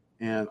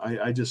 and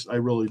I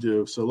really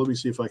do. So let me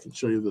see if I can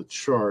show you the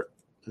chart.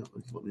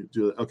 Let me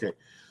do that. Okay,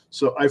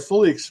 so I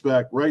fully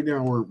expect right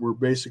now we're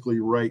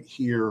basically right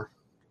here.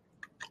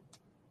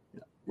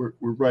 Yeah, we're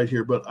right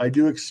here, but I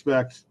do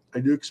expect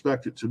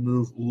it to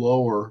move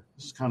lower.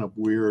 This is kind of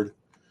weird,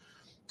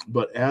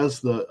 but as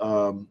the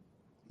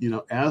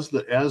as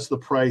the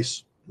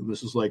price, and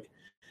this is like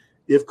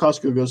if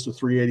Costco goes to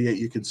 388,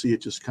 you can see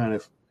it just kind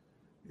of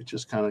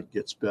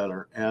gets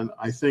better, and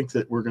I think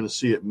that we're going to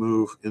see it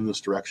move in this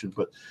direction.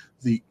 But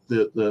the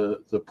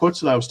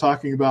puts that I was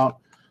talking about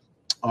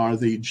are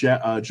the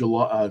July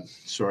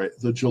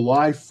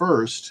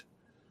 1st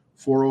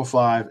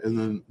 405 and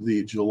then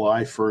the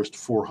July 1st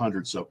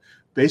 400. So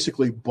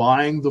basically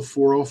buying the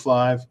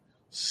 405,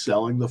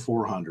 selling the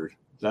 400.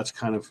 That's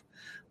kind of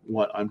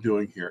what I'm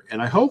doing here,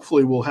 and I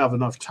hopefully will have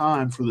enough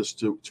time for this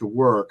to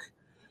work.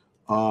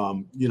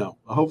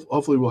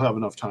 Hopefully we'll have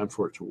enough time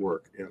for it to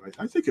work, and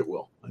I think it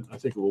will. I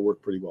think it will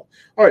work pretty well.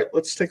 All right,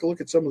 let's take a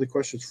look at some of the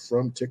questions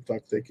from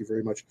TikTok. Thank you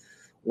very much.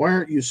 Why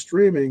aren't you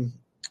streaming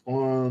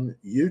on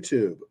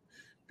YouTube?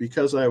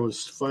 Because I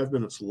was 5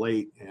 minutes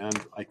late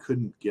and I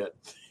couldn't get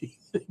the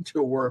thing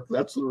to work.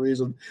 That's the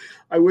reason.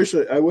 I wish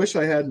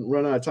I hadn't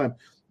run out of time.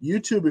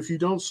 YouTube, if you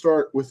don't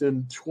start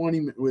within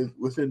 10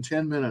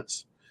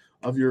 minutes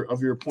of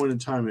your point in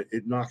time,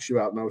 it knocks you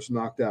out, and I was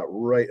knocked out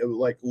right,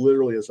 like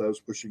literally as I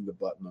was pushing the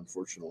button,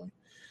 unfortunately.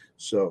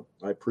 So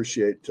I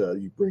appreciate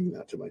you bringing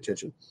that to my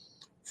attention.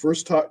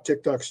 First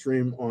TikTok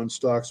stream on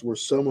stocks where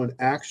someone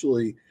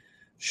actually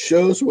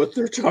shows what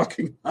they're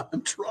talking about.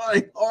 I'm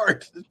trying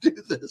hard to do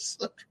this.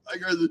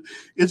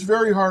 It's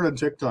very hard on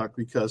TikTok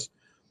because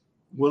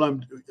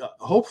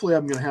hopefully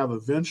I'm going to have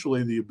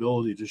eventually the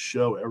ability to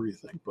show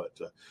everything, but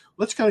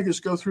let's kind of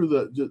just go through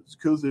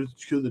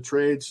the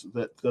trades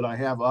that I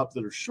have up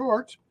that are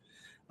short.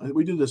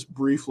 We did this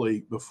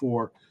briefly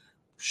before.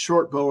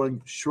 Short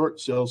Boeing, short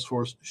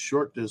Salesforce,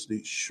 short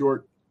Disney,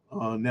 short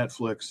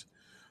Netflix.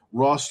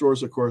 Ross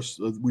Stores, of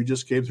course, we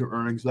just came through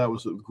earnings. That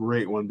was a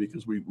great one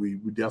because we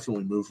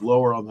definitely moved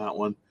lower on that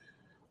one.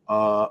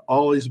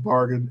 Ollie's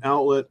Bargain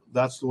Outlet,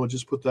 that's the one.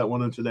 Just put that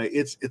one in today.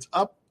 It's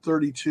up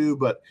 32,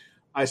 but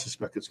I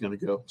suspect it's going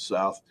to go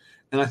south,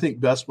 and I think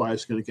Best Buy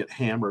is going to get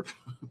hammered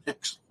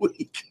next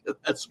week.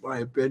 That's my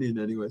opinion,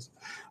 anyways.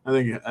 I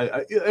think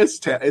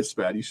it's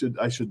bad.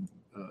 I shouldn't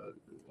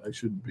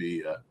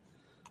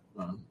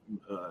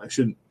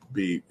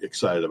be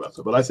excited about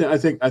that. But I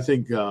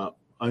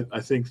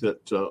think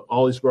that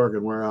Ollie's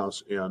Bargain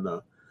Warehouse and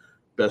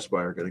Best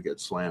Buy are going to get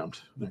slammed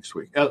next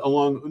week. I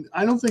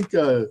don't think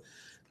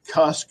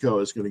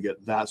Costco is going to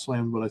get that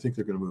slammed, but I think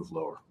they're going to move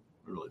lower.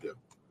 I really do.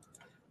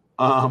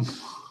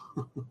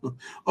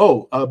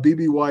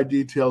 BBY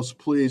details,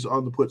 please,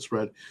 on the put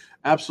spread.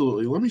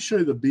 Absolutely. Let me show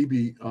you the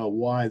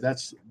BBY.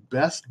 That's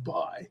Best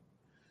Buy.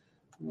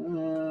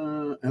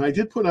 And I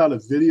did put out a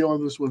video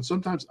on this one.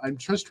 Sometimes I'm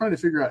just trying to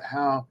figure out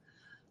how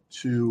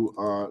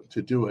to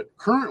do it.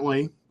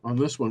 Currently, on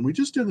this one, we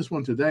just did this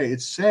one today.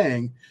 It's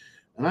saying,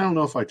 and I don't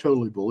know if I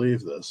totally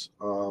believe this,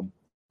 but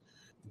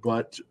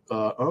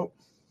I don't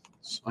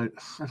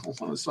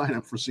want to sign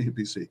up for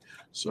CNBC.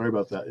 Sorry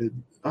about that.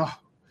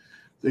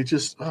 It's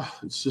just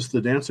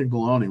the dancing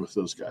baloney with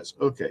those guys.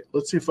 Okay,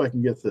 let's see if I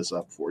can get this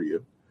up for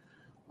you.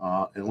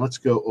 And let's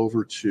go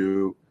over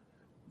to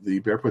the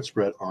bear put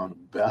spread on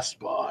Best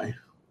Buy.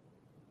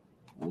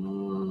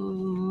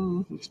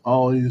 It's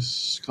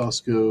Ollie's,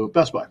 Costco,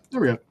 Best Buy. There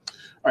we go.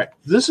 All right,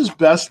 this is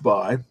Best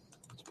Buy.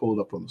 Let's pull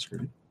it up on the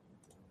screen.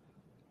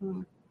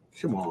 Come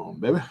on,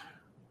 baby.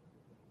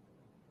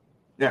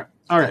 Yeah.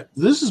 All right,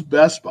 this is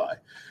Best Buy,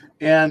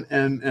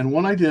 and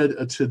what I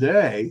did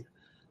today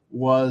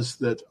was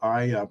that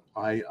I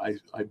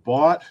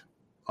bought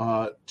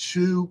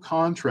 2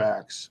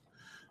 contracts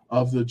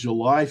of the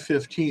July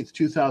 15th,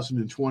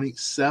 2020,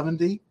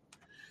 70.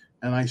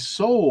 And I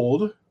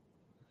sold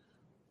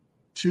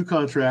 2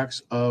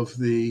 contracts of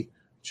the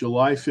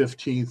July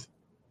 15th,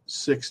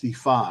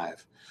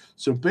 65.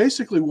 So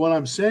basically what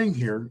I'm saying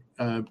here,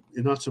 in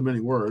not so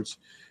many words,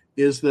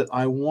 is that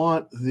I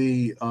want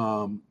the,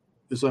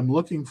 is I'm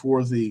looking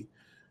for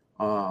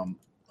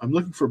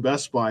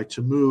Best Buy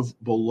to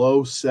move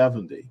below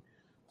 70.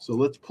 So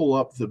let's pull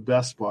up the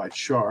Best Buy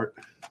chart.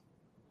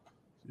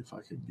 See if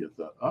I can get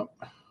that up.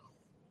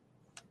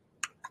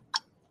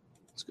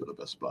 Let's go to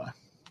Best Buy.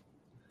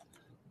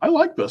 I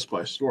like Best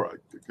Buy store.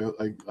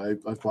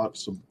 I bought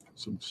some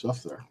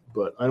stuff there,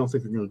 but I don't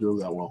think they're going to do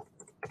that well.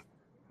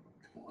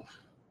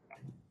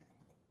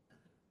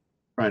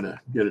 Trying to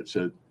get it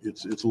to,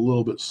 it's a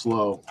little bit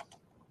slow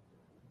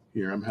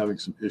here. I'm having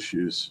some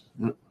issues.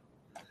 I'm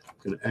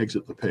going to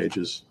exit the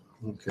pages.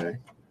 Okay.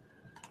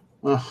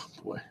 Oh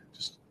boy,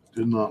 just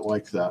did not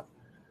like that.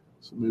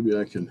 So maybe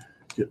I can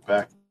get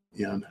back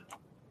in.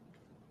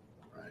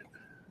 Right.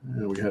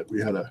 And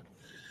we had a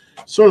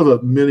sort of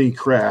a mini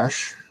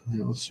crash.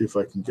 Let's see if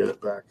I can get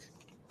it back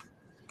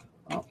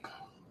up.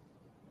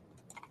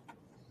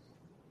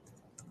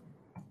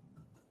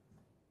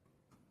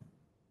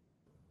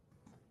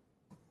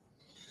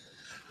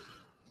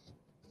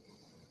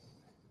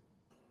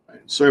 All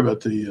right, sorry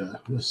about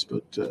this,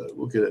 but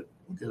we'll get it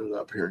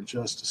up here in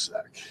just a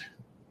sec.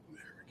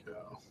 There we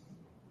go.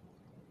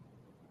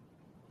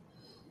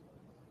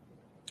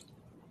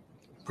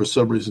 For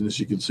some reason, as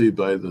you can see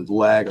by the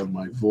lag on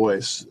my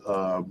voice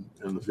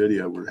in the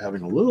video, we're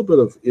having a little bit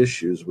of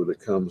issues when it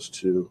comes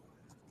to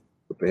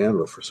the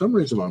bandwidth. For some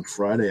reason, on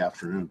Friday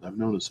afternoon, I've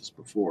noticed this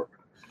before,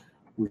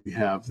 we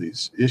have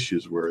these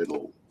issues where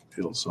it'll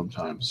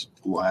sometimes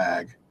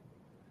lag.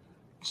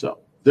 So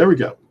there we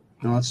go.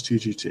 No, it's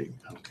TGT.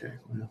 Okay.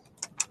 Well,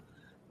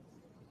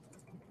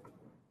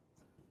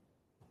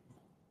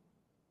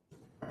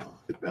 I'll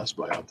get Best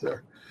Buy up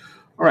there.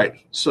 All right.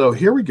 So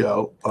here we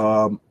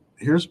go.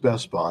 Here's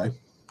Best Buy.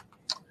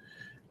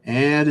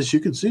 And as you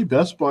can see,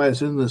 Best Buy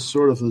is in this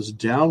sort of this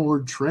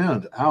downward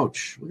trend.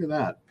 Ouch. Look at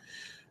that.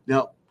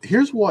 Now,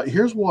 here's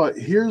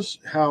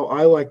how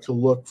I like to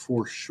look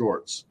for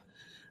shorts.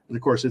 And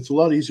of course, it's a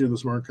lot easier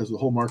this morning because the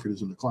whole market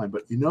is in decline.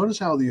 But you notice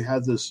how you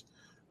had this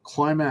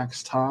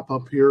climax top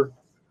up here,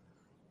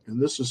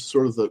 and this is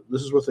sort of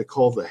this is what they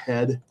call the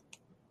head.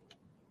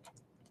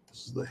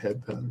 This is the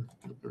head pattern.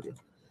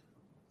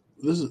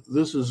 This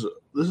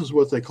is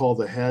what they call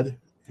the head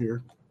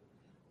here.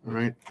 All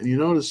right, and you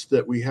notice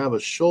that we have a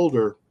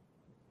shoulder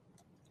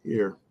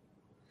here,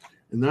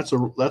 and that's a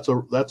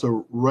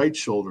right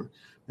shoulder.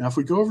 Now, if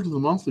we go over to the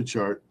monthly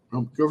chart,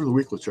 go over to the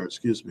weekly chart,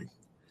 excuse me,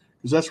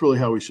 because that's really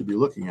how we should be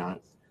looking at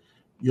it.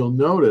 You'll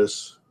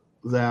notice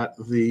that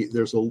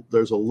there's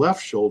a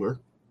left shoulder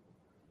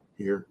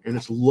here, and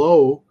it's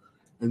low,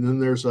 and then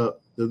there's a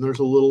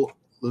little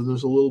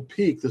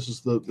peak. This is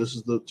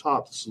the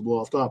top. This is the blow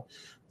off top.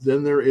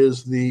 Then there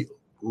is the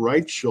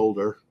right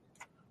shoulder.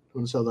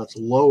 Notice how that's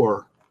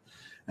lower.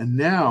 And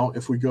now,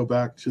 if we go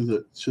back to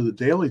the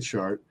daily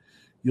chart,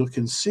 you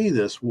can see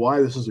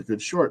why this is a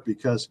good short,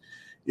 because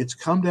it's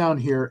come down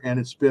here and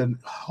it's been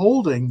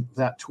holding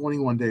that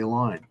 21-day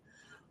line.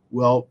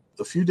 Well,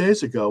 a few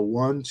days ago,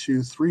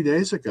 3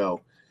 days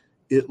ago,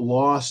 it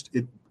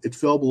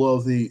fell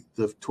below the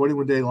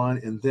 21-day line,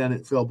 and then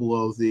it fell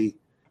below the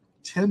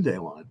 10-day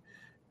line.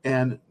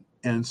 And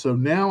so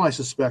now I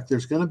suspect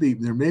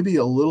there may be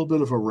a little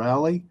bit of a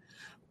rally,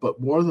 but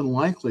more than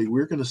likely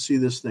we're going to see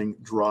this thing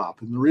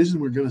drop. And the reason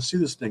we're going to see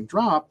this thing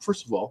drop,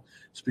 first of all,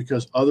 is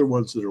because other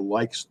ones that are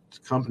like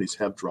companies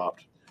have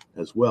dropped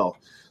as well.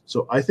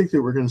 So I think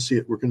that we're going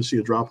to see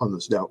a drop on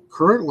this. Now,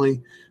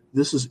 currently,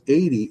 this is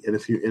 80, and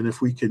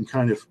if we can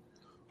kind of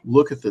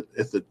look at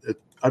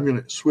I'm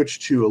going to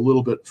switch to a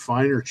little bit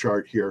finer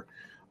chart here.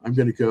 I'm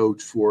going to go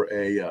for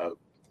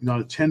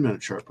not a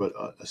 10-minute chart, but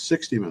a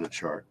 60-minute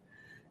chart,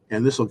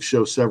 and this will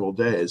show several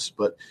days.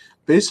 But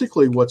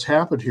basically, what's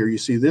happened here, you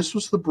see, this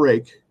was the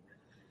break,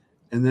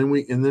 and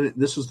then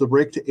this is the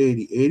break to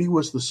 80. 80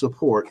 was the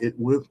support. It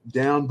went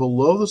down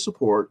below the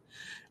support,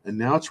 and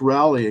now it's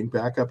rallying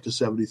back up to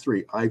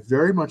 73. I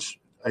very much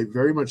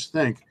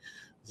think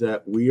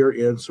that we are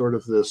in sort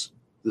of this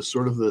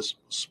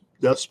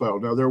death spiral.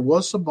 Now, there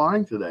was some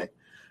buying today,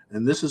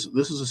 and this is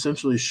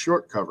essentially a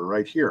short cover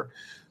right here.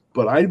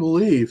 But I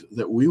believe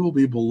that we will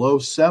be below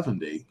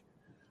 70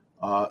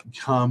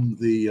 come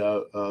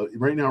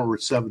right now we're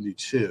at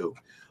 72.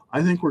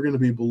 I think we're going to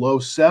be below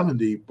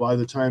 70 by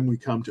the time we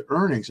come to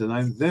earnings. And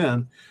I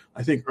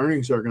think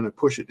earnings are going to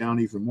push it down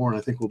even more. And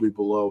I think we'll be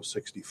below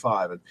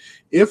 65. And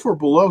if we're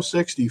below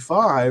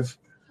 65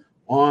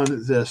 on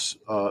this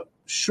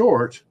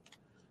short,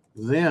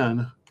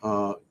 then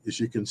as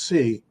you can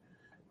see,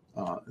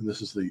 and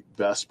this is the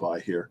Best Buy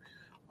here,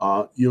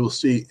 you'll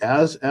see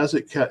as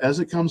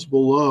it comes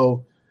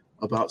below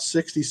about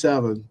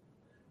 67,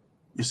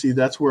 you see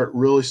that's where it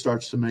really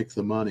starts to make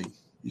the money.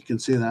 You can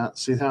see that.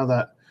 See how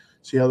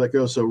that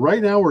goes. So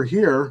right now we're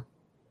here.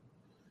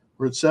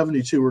 We're at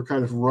 72. We're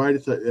kind of right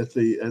at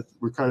the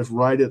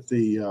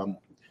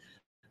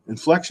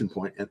inflection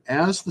point. And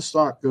as the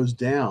stock goes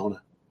down,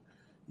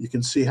 you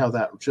can see how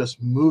that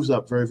just moves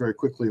up very, very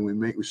quickly, and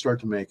we start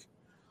to make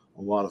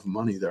a lot of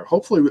money there.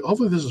 Hopefully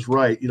this is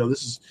right.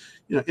 This is,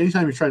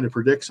 anytime you're trying to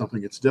predict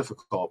something, it's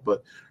difficult.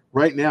 But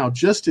right now,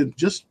 just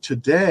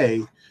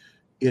today,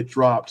 it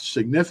dropped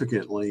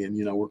significantly, and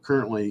we're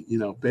currently,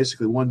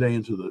 basically one day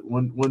into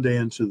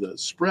the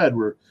spread,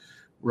 we're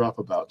up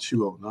about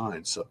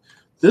 209. So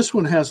this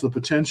one has the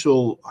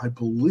potential, I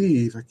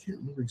believe. I can't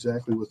remember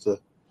exactly what the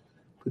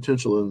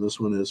potential in this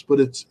one is, but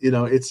it's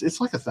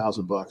it's like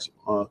 $1,000.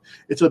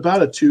 It's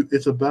about a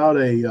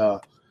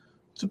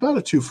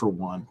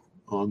 2-for-1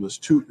 on this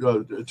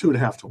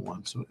 2.5 to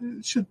 1. So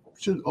it should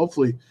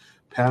hopefully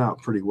pan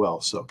out pretty well.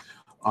 So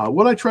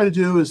what I try to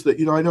do is that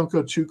I don't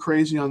go too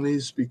crazy on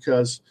these,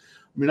 because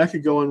I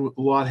could go in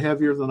a lot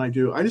heavier than I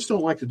do. I just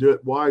don't like to do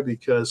it. Why?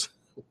 Because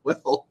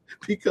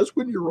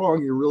when you're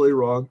wrong, you're really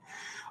wrong.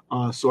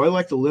 So I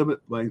like to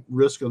limit my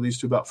risk on these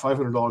to about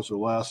 $500 or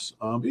less.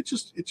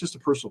 It's just a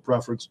personal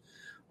preference.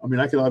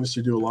 I could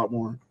obviously do a lot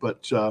more,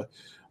 but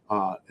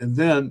and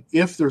then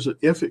if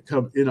it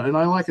comes, and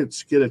I like it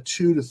to get a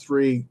 2 to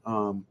 3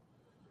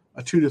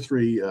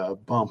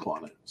 bump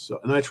on it. So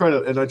and I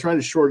try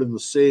to short in the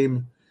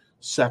same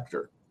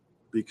sector,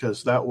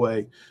 because that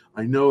way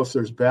I know if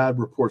there's bad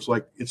reports.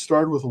 Like it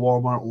started with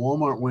Walmart.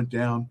 Walmart went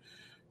down.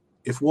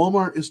 If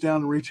Walmart is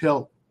down in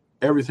retail,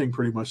 everything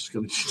pretty much is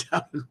going to be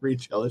down in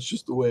retail. It's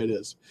just the way it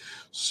is.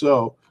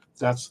 So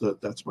that's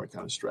my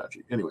kind of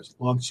strategy. Anyways,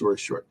 long story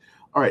short.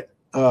 All right.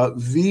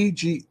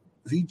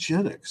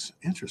 VGenics.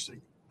 Interesting.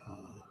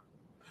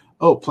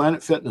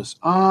 Planet Fitness.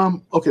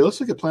 Okay, let's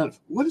look at Planet.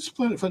 What is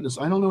Planet Fitness?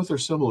 I don't know what their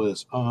symbol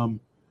is.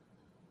 Planet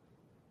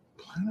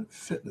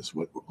Fitness.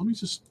 Let me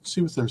just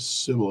see what their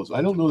symbol is.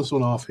 I don't know this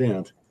one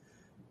offhand.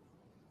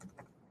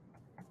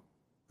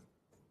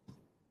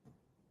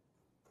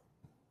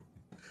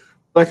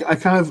 I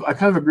kind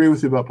of agree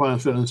with you about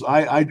Planet Fitness.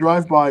 I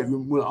drive by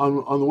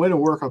on the way to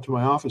work up to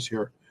my office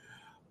here.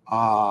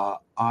 I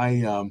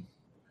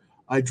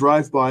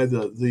drive by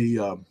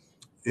the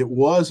it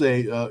was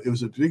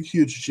a big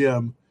huge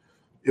gym.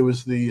 It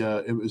was the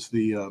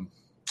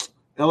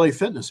LA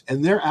Fitness,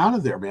 and they're out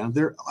of there, man.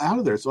 They're out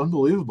of there. It's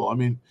unbelievable.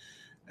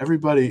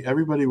 Everybody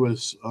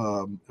was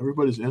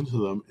everybody's into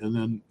them, and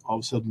then all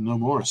of a sudden no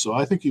more. So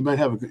I think you might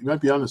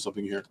be onto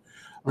something here.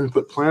 I'm going to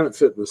put Planet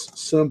Fitness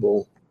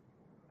symbol.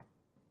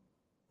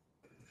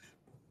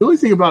 The only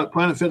thing about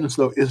Planet Fitness,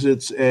 though, is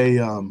it's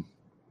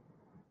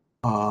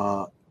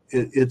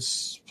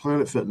it's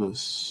Planet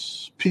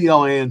Fitness,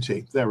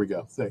 PLANT. There we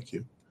go. Thank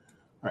you.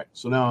 All right.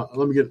 So now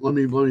let me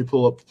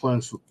pull up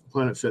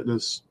Planet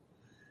Fitness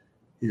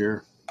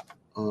here.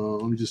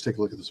 Let me just take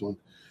a look at this one.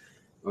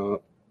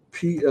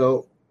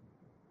 PLANT.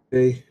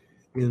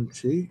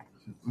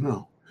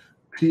 No.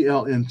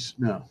 PLNT.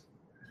 No.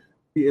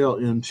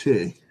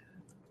 PLNT.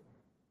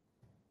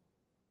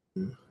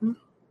 Mm-hmm.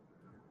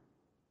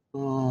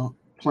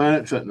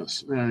 Planet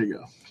Fitness. There you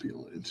go.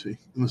 PLNT.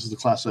 And this is the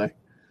Class A.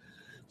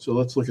 So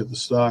let's look at the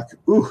stock.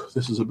 Ooh,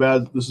 this is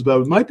bad.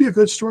 It might be a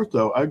good short,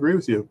 though. I agree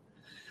with you.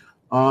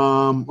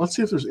 Let's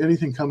see if there's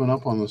anything coming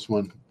up on this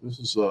one. This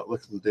is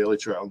look at the daily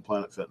chart on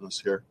Planet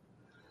Fitness here.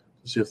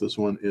 Let's see if this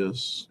one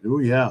is. Oh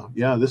yeah.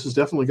 This has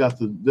definitely got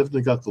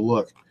the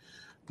look.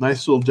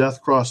 Nice little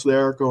death cross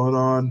there going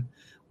on.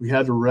 We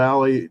had to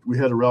rally to the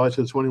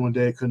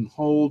 21-day. Couldn't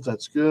hold.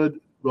 That's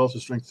good.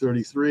 Relative strength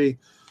 33.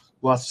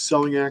 Lots of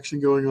selling action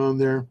going on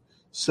there.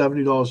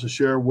 $70 a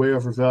share, way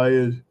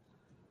overvalued.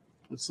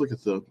 Let's look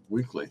at the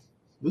weekly.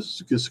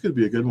 This could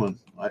be a good one.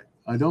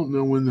 I don't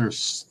know when when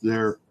is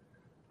their,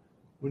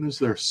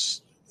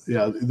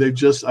 yeah, they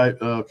just,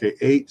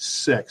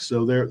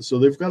 8-6. So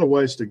they've got a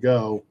ways to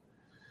go.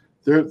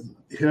 I'm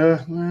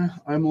a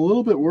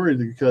little bit worried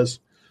because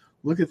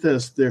look at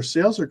this. Their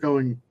sales are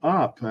going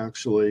up,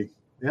 actually.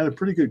 They had a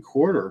pretty good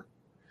quarter.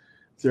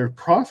 Their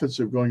profits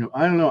are going up.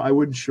 I don't know. I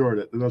wouldn't short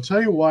it. And I'll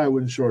tell you why I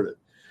wouldn't short it.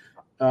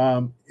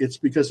 It's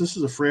because this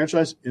is a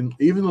franchise, and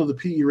even though the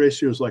PE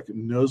ratio is like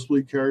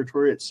nosebleed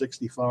territory at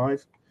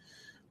 65,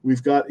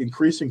 we've got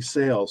increasing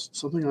sales,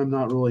 something I'm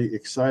not really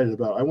excited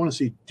about. I want to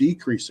see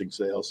decreasing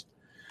sales.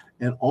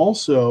 And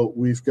also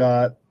we've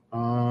got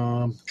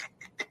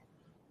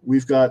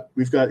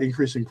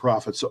increasing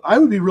profits. So I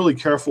would be really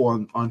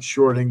careful on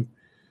shorting.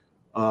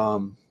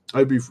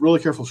 I'd be really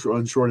careful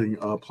on shorting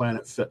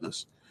Planet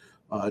Fitness.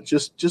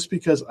 Just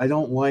because I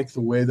don't like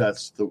the way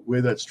that's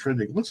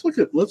trending. Let's look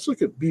at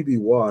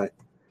BBY.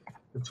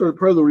 It's sort of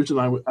part of the reason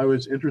I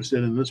was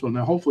interested in this one.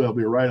 Now, hopefully, I'll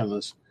be right on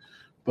this.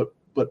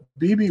 But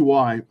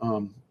BBY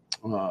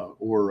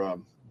or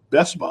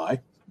Best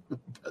Buy,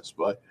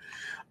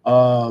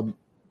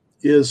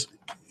 is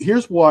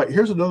here's why.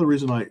 Here's another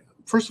reason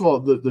first of all,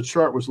 the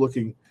chart was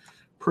looking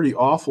pretty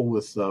awful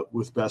with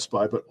Best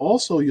Buy, but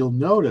also you'll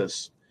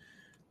notice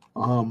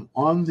on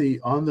the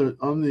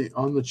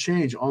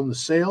change on the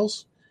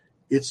sales,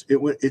 it's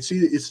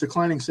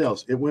declining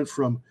sales. It went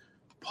from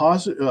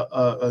positive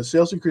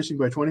sales increasing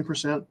by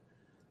 20%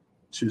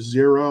 to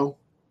 0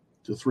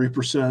 to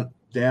 3%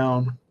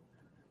 down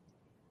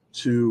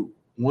to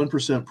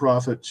 1%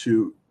 profit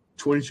to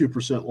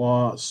 22%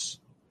 loss.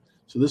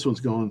 So this one's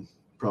going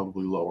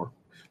probably lower.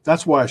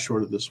 That's why I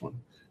shorted this one.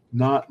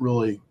 Not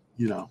really,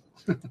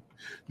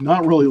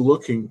 not really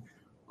looking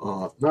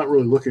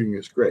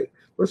as great.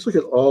 Let's look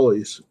at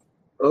Ollie's.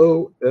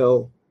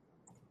 OLLI.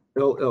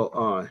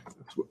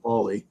 That's what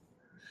Ollie.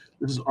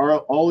 This is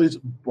Ollie's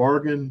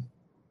bargain.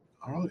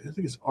 I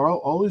think it's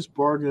Ollie's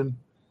bargain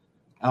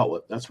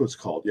outlet. That's what it's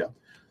called. Yeah.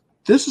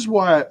 This is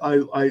why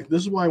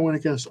I went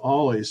against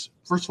Ollie's.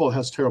 First of all, it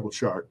has a terrible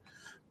chart.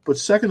 But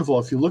second of all,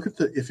 if you look at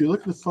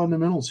the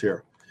fundamentals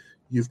here,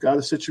 you've got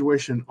a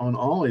situation on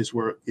Ollie's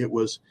where it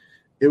was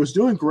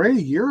doing great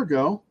a year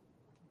ago.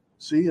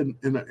 See, and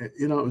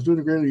it was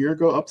doing great a year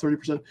ago, up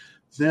 30%.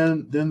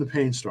 Then the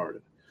pain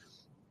started.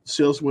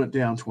 Sales went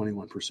down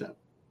 21%.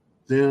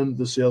 Then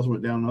the sales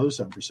went down another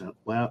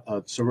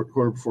 7%.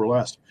 Quarter before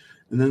last,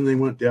 and then they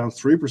went down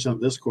 3%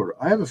 this quarter.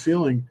 I have a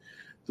feeling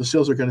the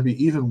sales are going to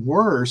be even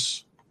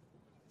worse.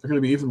 They're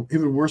going to be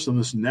even worse than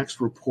this next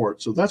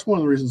report. So that's one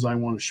of the reasons I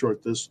want to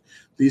short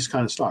these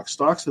kind of stocks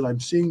that I'm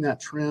seeing that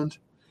trend,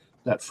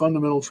 that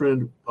fundamental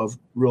trend of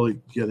really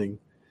getting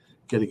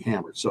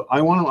hammered. So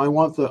I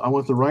want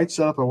the right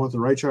setup, I want the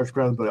right charge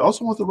pattern, but I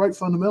also want the right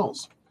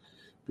fundamentals,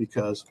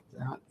 because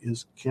that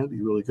can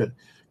be really good.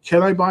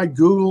 Can I buy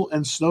Google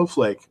and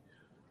Snowflake?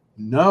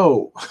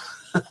 No.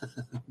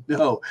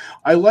 No.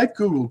 I like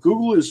Google.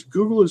 Google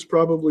is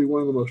probably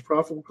one of the most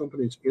profitable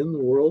companies in the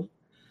world.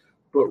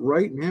 But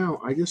right now,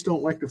 I just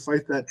don't like to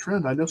fight that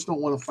trend. I just don't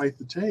want to fight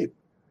the tape.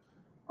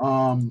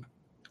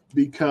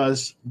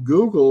 Because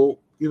Google,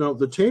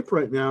 the tape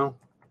right now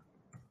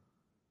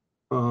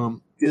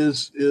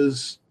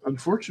is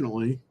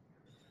unfortunately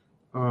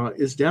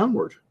is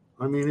downward.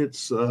 I mean,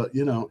 it's GOOGL.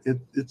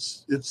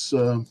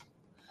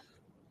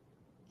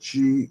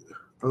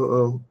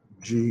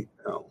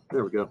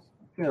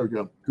 There we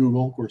go.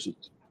 Google, of course,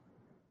 it's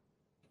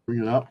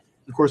bring it up.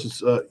 Of course, it's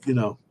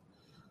the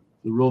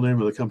real name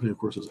of the company, of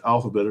course, is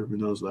Alphabet.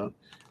 Everybody knows that,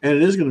 and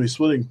it is going to be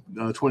splitting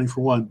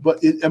 20-for-1. But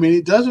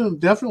it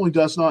definitely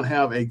does not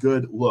have a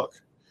good look.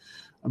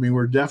 I mean,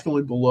 we're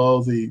definitely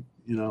below the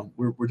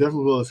we're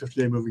definitely below the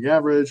 50-day moving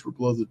average. We're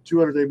below the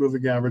 200-day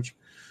moving average.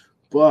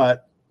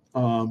 But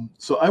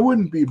so I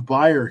wouldn't be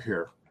buyer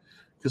here,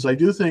 because I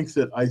think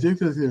that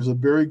there's a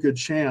very good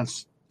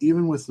chance,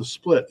 even with the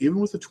split, even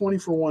with the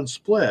 20-for-1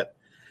 split,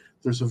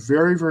 there's a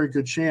very, very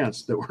good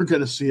chance that we're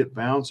going to see it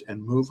bounce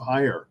and move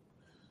higher.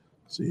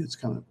 See, it's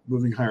kind of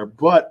moving higher,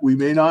 but it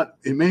may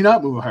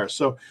not move higher.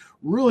 So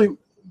really,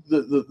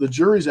 the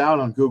jury's out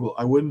on Google.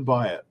 I wouldn't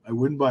buy it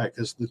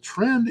because the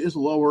trend is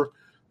lower.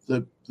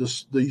 The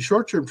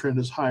short-term trend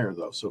is higher,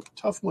 though. So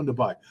tough one to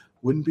buy.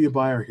 Wouldn't be a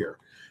buyer here.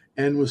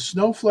 And with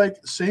Snowflake,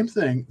 same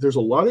thing. There's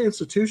a lot of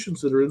institutions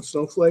that are in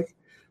Snowflake,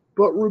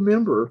 but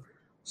remember,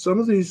 some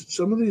of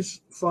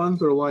these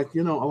funds are like,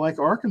 like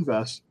ARK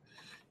Invest.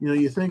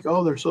 You think,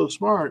 oh, they're so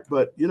smart,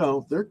 but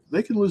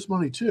they can lose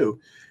money too.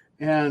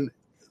 And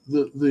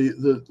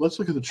the let's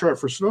look at the chart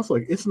for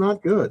Snowflake. It's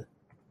not good.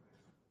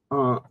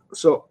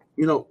 So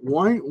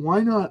why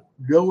not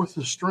go with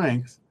the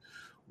strength?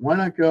 Why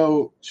not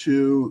go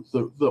to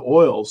the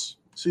oils?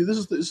 See, this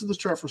is the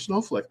chart for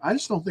Snowflake. I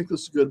just don't think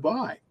this is a good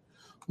buy.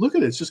 Look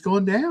at it; it's just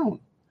going down.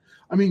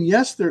 I mean,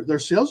 yes, their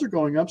sales are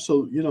going up,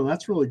 so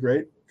that's really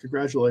great.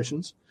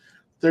 Congratulations.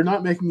 They're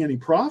not making any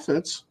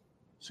profits.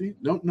 See,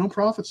 no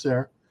profits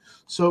there.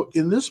 So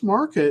in this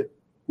market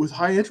with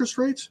high interest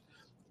rates,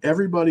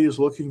 everybody is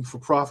looking for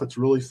profits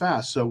really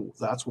fast. So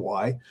that's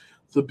why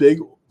the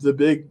big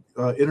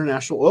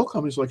international oil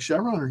companies like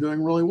Chevron are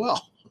doing really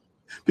well,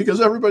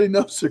 because everybody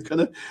knows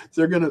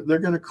they're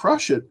gonna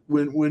crush it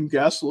when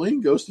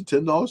gasoline goes to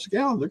 $10 a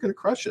gallon. They're gonna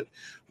crush it.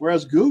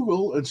 Whereas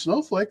Google and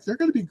Snowflake, they're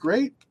gonna be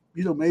great.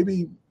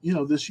 Maybe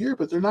this year,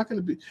 but it's not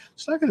going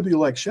to be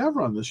like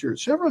Chevron this year.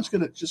 Chevron's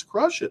going to just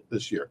crush it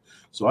this year.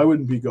 So I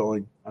wouldn't be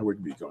going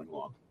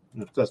long.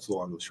 That's the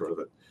long and the short of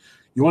it.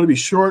 You want to be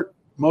short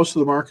most of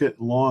the market,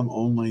 long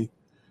only.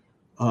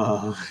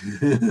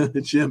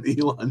 Jim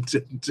Elon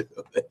didn't do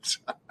it.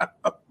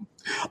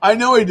 I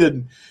know he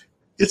didn't.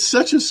 It's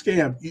such a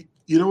scam.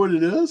 You know what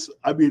it is?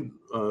 I mean,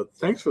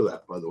 thanks for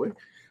that, by the way.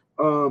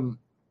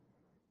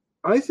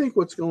 I think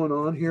what's going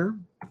on here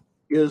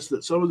is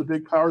that some of the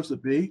big powers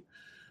that be,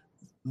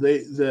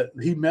 that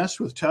he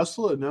messed with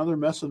Tesla, and now they're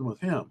messing with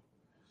him.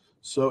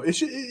 So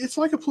it's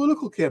like a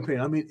political campaign.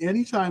 I mean,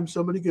 anytime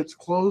somebody gets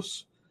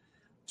close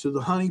to the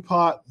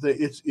honeypot,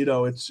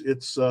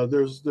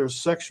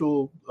 there's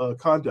sexual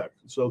conduct.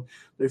 So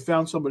they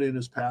found somebody in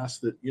his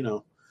past that I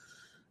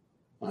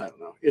don't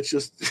know. It's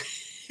just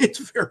it's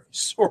very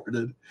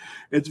sordid.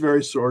 It's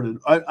very sordid.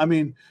 I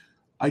mean.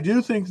 I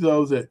do think,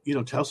 though, that,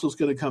 Tesla's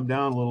going to come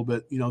down a little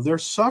bit. They're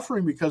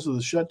suffering because of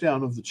the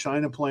shutdown of the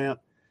China plant.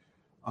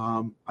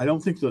 I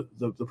don't think that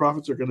the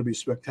profits are going to be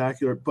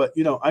spectacular. But,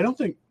 I don't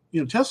think,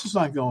 Tesla's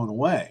not going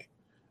away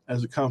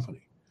as a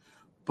company.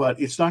 But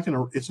it's not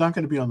going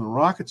to be on the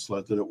rocket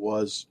sled that it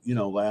was,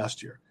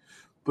 last year.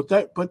 But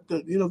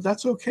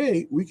that's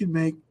okay. We can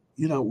make,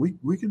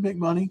 we can make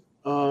money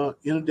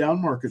in a down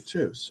market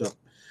too. So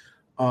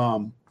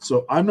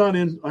So I'm not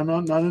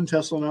in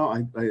Tesla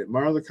now. I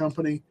admire the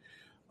company,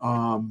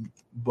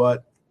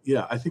 but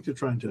yeah, I think they're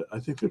trying to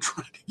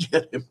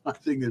get him. I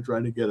think they're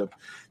trying to get him.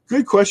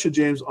 Good question,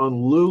 James, on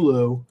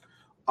Lulu.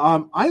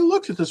 I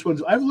looked at this one.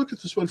 I've looked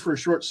at this one for a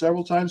short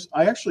several times.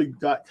 I actually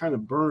got kind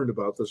of burned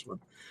about this one.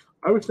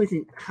 I was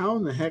thinking, how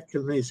in the heck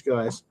can these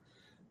guys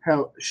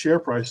have share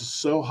prices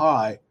so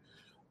high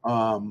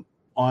on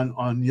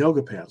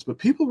yoga pants? But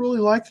people really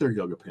like their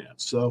yoga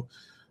pants. So,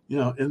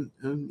 and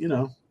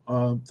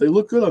they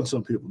look good on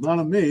some people, not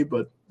on me,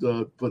 but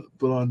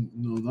on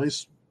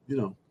nice,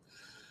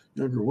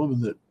 younger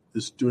woman that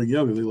is doing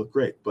yoga, they look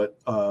great. But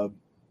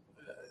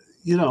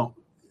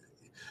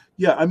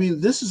yeah, I mean,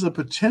 this is a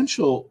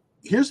potential.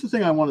 Here's the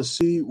thing I want to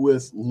see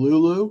with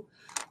Lulu.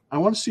 I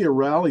want to see a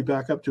rally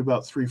back up to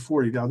about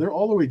 340. Now they're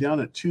all the way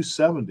down at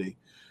 270,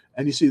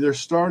 and you see they're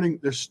starting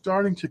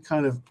to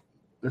kind of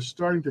it's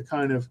starting to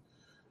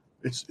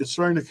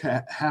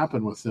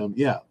happen with them.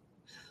 Yeah.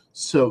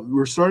 So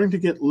we're starting to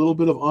get a little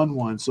bit of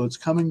unwind. So it's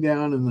coming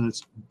down and then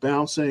it's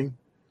bouncing.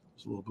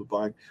 There's a little bit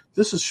buying.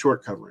 This is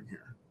short covering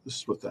here. This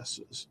is what this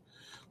is.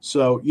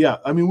 So yeah,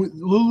 I mean,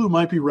 Lulu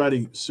might be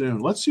ready soon.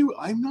 Let's see.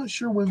 I'm not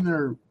sure when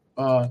their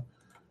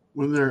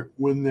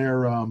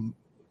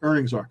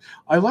earnings are.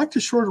 I like to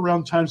short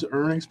around times of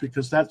earnings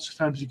because that's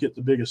times you get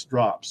the biggest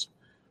drops.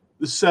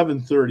 This is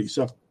 7:30.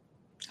 So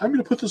I'm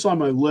going to put this on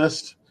my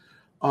list.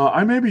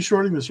 I may be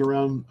shorting this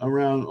around a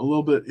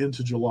little bit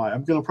into July.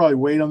 I'm going to probably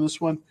wait on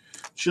this one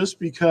just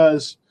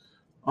because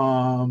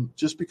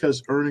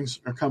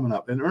earnings are coming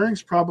up, and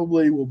earnings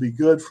probably will be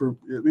good for.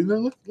 I mean,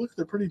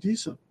 they're pretty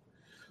decent.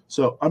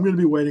 So I'm going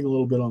to be waiting a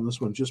little bit on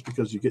this one just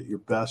because you get your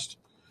best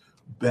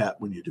bet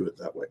when you do it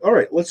that way. All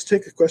right, let's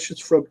take questions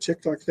from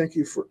TikTok. Thank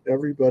you for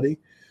everybody.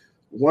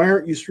 Why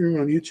aren't you streaming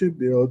on YouTube?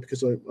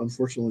 Because I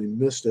unfortunately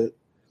missed it.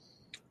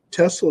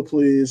 Tesla,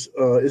 please.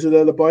 Is it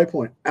at a buy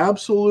point?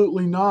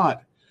 Absolutely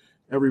not.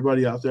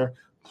 Everybody out there,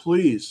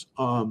 please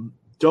don't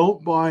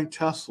buy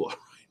Tesla right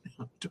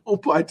now.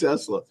 Don't buy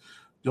Tesla.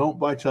 Don't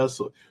buy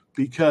Tesla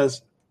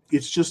because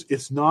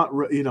it's not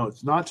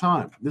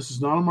time. This is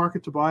not a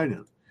market to buy it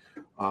in.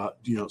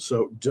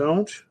 So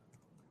don't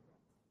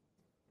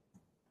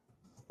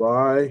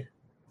buy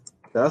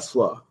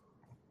Tesla.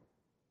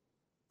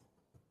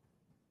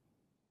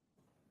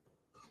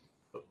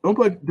 Don't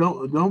buy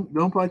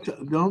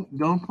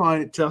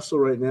Tesla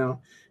right now.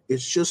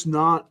 It's just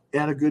not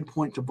at a good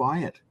point to buy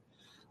it.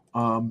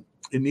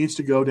 It needs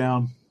to go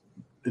down.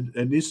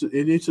 It needs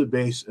to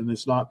base, and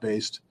it's not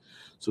based.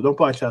 So don't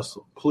buy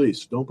Tesla,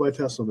 please. Don't buy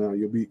Tesla now.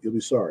 You'll be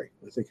sorry.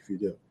 I think if you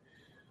do.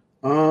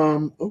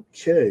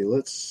 Okay,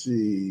 let's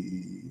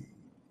see.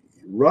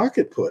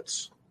 Rocket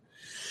puts.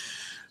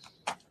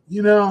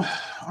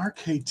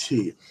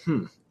 RKT.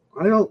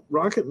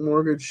 Rocket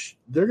Mortgage,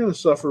 they're going to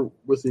suffer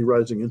with the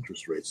rising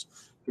interest rates.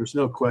 There's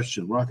no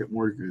question. Rocket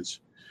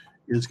Mortgage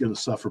is going to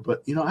suffer.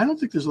 But, I don't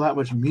think there's that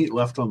much meat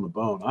left on the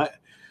bone.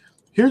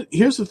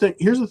 Here's the thing.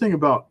 Here's the thing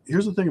about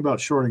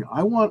shorting.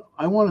 I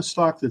want a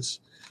stock that's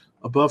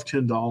above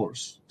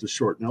 $10 to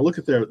short. Now look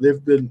at there.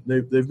 They've been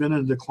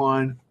in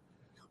decline.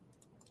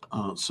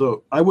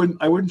 So I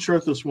wouldn't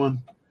short this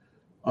one.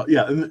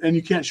 And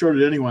you can't short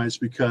it anyways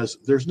because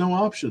there's no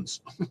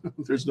options.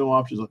 There's no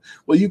options.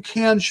 Well, you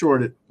can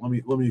short it. Let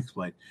me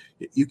explain.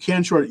 You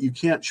can short it. You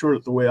can't short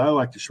it the way I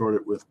like to short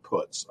it with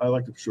puts. I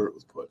like to short it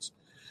with puts.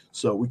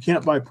 So we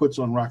can't buy puts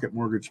on Rocket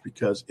Mortgage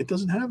because it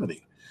doesn't have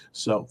any.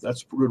 So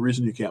that's a good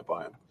reason you can't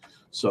buy them.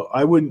 So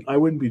I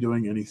wouldn't be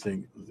doing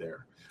anything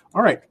there.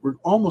 All right, we're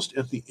almost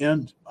at the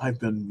end. I've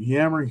been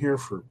yammering here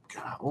for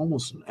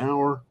almost an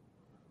hour.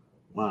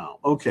 Wow.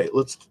 Okay,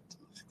 let's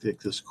take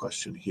this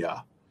question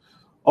here.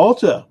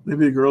 Alta,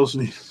 maybe the girls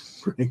need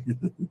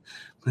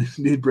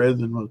bread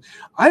than most.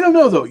 I don't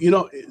know though.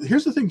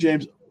 Here's the thing,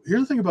 James.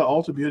 Here's the thing about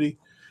Alta Beauty.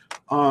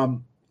 I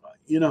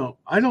don't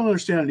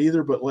understand it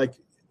either, but like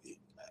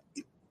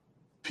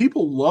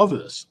people love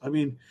this. I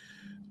mean,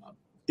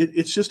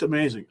 it's just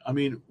amazing. I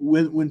mean,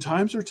 when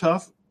times are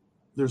tough,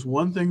 there's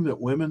one thing that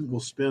women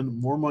will spend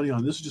more money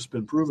on. This has just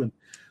been proven.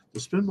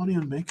 They'll spend money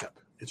on makeup.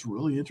 It's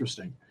really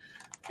interesting.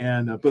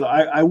 And but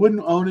I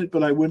wouldn't own it,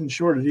 but I wouldn't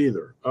short it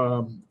either.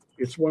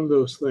 It's one of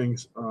those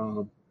things.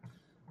 I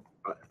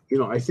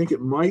think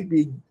it might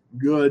be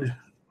good,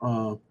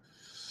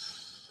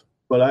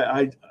 but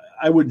I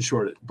wouldn't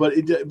short it. But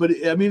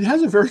it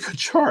has a very good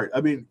chart.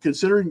 I mean,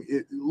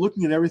 considering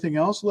looking at everything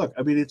else, look.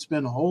 I mean, it's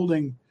been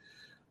holding.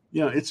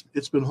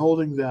 It's been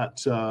holding that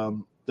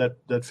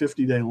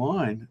 50-day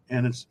line,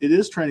 and it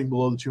is trading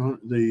below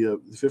the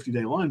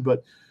 50-day line,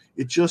 but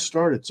it just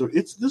started. So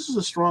this is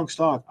a strong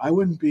stock. I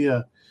wouldn't be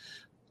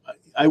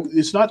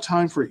it's not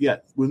time for it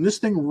yet. When this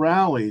thing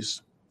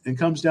rallies and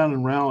comes down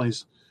and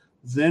rallies,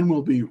 then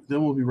we'll be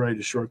ready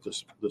to short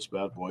this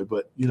bad boy.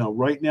 But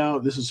right now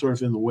this is sort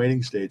of in the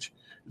waiting stage,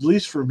 at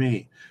least for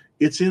me.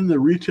 It's in the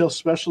retail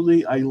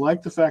specialty. I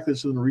like the fact that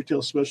it's in the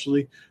retail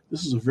specialty.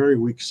 This is a very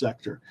weak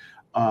sector,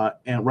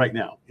 and right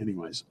now,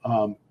 anyways.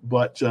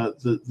 But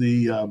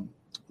the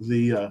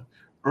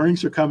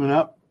earnings are coming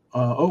up.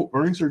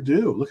 Earnings are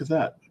due. Look at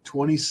that,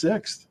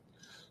 26th.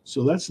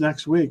 So that's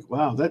next week.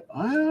 Wow, that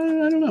I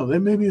don't know. That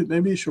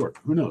maybe a short.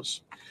 Who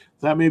knows?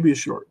 That may be a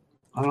short.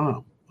 I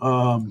don't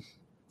know.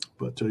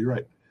 But you're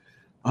right.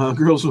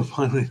 Girls will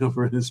finally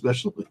over it,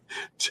 especially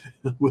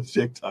with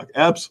TikTok.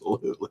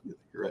 Absolutely,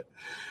 you're right.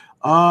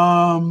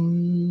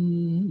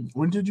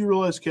 When did you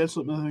realize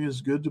CanSlim method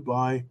is good to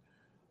buy?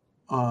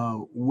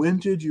 When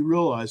did you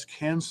realize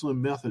CanSlim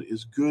method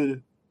is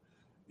good?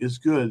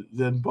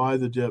 Then buy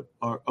the dip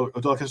or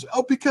because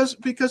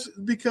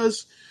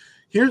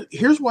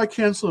here's why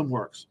CanSlim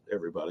works,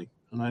 everybody.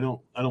 And I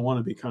don't want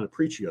to be kind of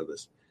preachy on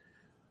this,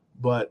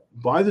 but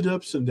buy the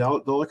dips and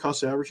dollar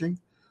cost averaging.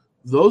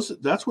 That's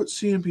what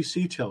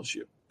CNBC tells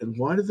you. And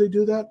why do they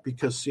do that?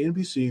 Because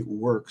CNBC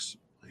works.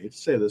 I hate to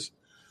say this,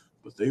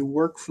 but they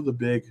work for the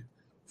big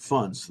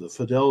funds, the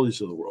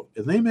Fidelities of the world,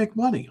 and they make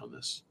money on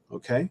this.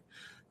 Okay,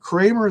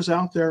 Cramer is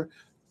out there.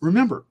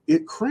 Remember,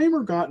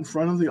 Cramer got in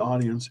front of the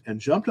audience and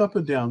jumped up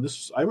and down.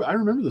 I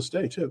remember this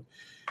day too.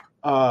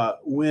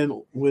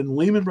 When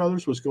Lehman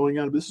Brothers was going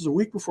out, this is a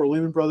week before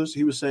Lehman Brothers,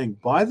 he was saying,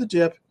 buy the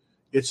dip,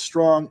 it's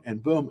strong,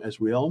 and boom, as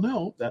we all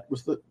know, that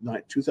was the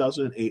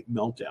 2008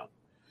 meltdown.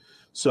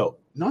 So,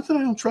 not that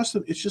I don't trust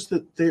them, it's just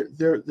that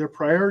their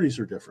priorities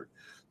are different.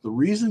 The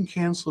reason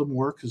CanSlim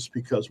works is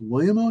because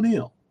William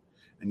O'Neill,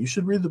 and you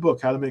should read the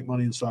book, How to Make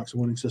Money in Stocks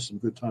and Winning System,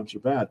 Good Times or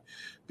Bad,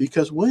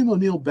 because William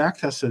O'Neill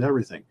backtested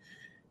everything.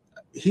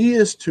 He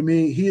is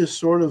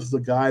sort of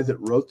the guy that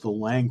wrote the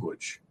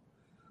language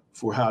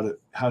for how to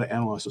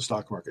analyze the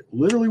stock market.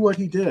 Literally what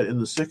he did in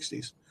the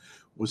 60s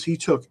was he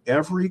took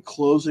every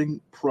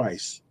closing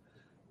price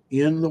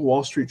in the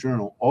Wall Street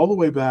Journal all the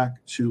way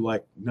back to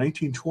like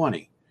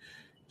 1920,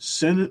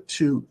 sent it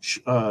to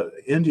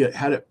India,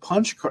 had it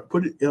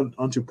put it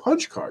onto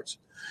punch cards,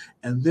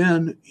 and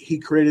then he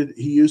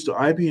used the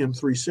IBM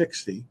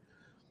 360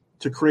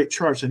 to create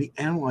charts, and he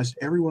analyzed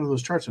every one of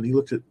those charts, and he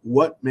looked at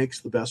what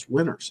makes the best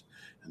winners.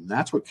 And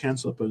that's what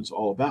CanSlim is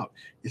all about.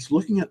 It's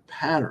looking at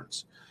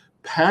patterns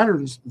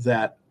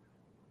that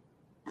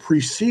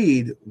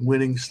precede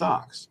winning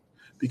stocks,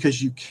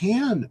 because you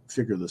can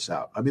figure this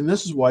out. I mean,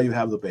 this is why you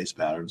have the base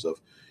patterns of,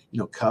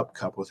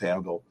 cup with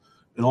handle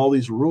and all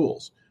these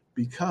rules,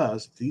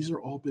 because these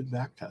are all been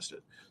back tested.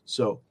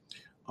 So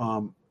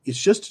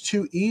it's just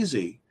too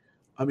easy.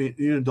 I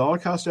mean, dollar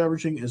cost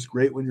averaging is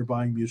great when you're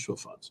buying mutual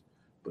funds,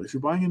 but if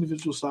you're buying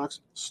individual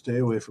stocks, stay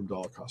away from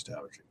dollar cost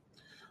averaging.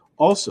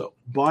 Also,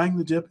 buying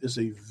the dip is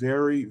a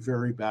very,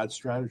 very bad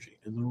strategy.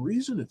 And the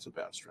reason it's a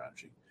bad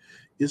strategy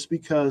is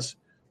because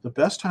the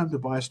best time to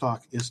buy a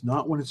stock is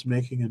not when it's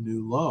making a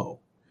new low.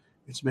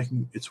 It's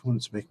when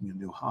it's making a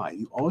new high.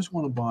 You always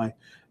want to buy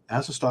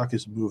as the stock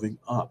is moving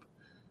up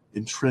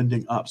and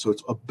trending up. So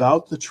it's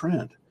about the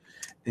trend.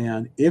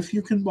 And if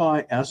you can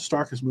buy as the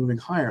stock is moving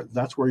higher,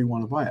 that's where you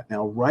want to buy it.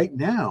 Now, right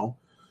now,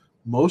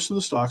 most of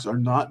the stocks are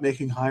not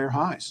making higher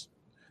highs.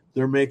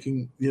 They're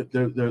making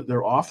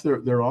they're off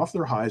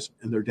their highs,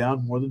 and they're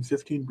down more than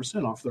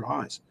 15% off their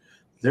highs.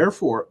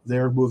 Therefore,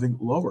 they're moving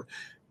lower.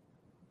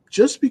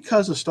 Just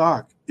because a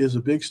stock is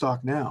a big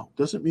stock now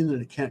doesn't mean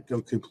that it can't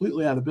go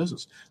completely out of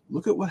business.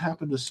 Look at what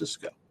happened to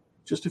Cisco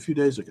just a few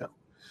days ago.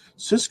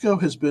 Cisco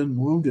has been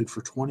wounded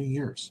for 20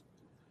 years.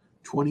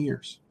 20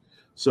 years.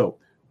 So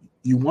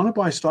you want to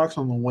buy stocks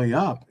on the way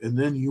up, and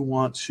then you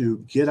want to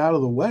get out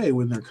of the way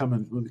when they're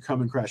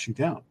coming crashing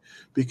down.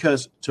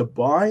 Because to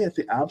buy at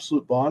the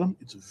absolute bottom,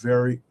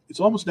 it's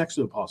almost next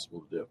to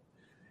impossible to do.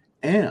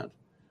 And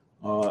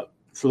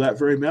for that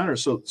very matter,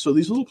 so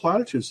these little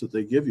platitudes that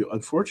they give you,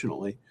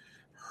 unfortunately,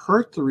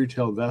 hurt the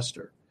retail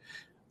investor.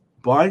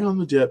 Buying on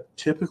the dip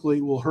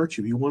typically will hurt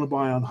you. You want to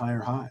buy on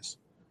higher highs.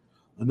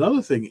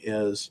 Another thing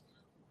is,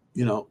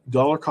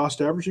 dollar cost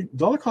averaging.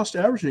 Dollar cost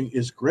averaging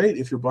is great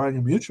if you're buying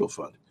a mutual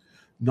fund,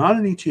 not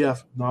an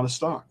ETF, not a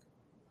stock.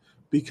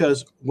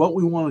 Because what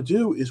we want to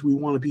do is we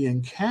want to be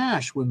in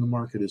cash when the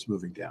market is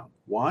moving down.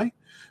 Why?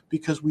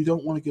 Because we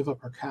don't want to give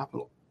up our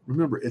capital.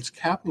 Remember, it's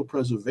capital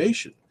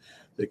preservation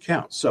that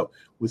counts. So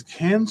with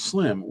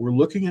CanSlim, we're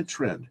looking at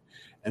trend,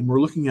 and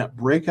we're looking at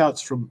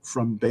breakouts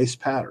from base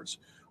patterns.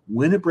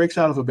 When it breaks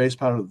out of a base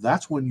pattern,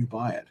 that's when you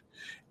buy it.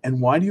 And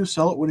why do you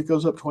sell it when it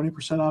goes up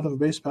 20% out of a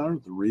base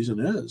pattern? The reason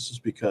is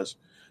because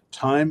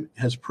time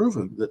has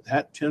proven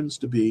that tends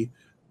to be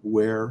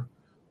where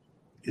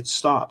it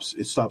stops.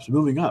 It stops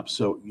moving up.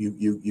 So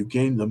you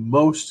gain the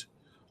most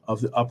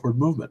of the upward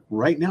movement.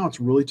 Right now, it's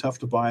really tough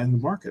to buy in the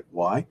market.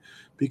 Why?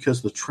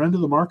 Because the trend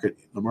of the market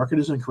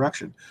is in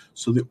correction.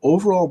 So the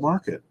overall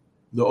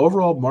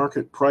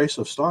market price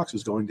of stocks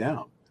is going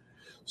down.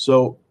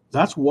 So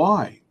that's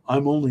why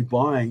I'm only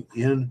buying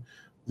in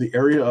the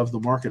area of the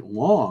market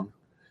long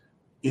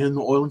in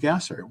the oil and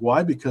gas area.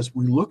 Why? Because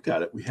we looked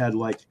at it. We had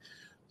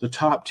the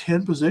top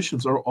 10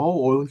 positions are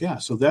all oil and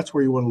gas. So that's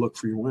where you want to look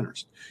for your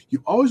winners.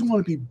 You always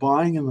want to be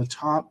buying in the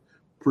top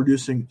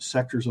producing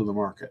sectors of the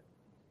market.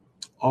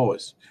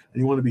 Always.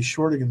 And you want to be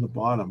shorting in the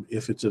bottom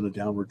if it's in a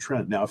downward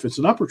trend. Now, if it's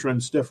an upward trend,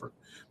 it's different.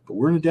 But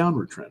we're in a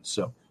downward trend.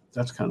 So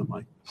that's kind of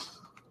my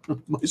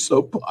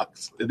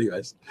soapbox.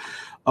 Anyways,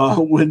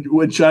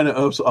 when China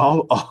opens,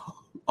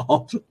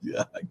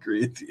 yeah, I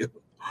agree with you.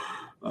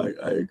 I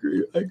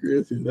agree. I agree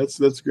with you.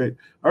 That's great.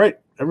 All right,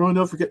 everyone,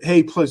 don't forget.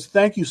 Hey, please,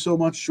 thank you so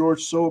much,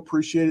 George. So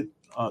appreciate it.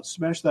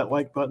 Smash that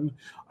like button.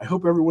 I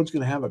hope everyone's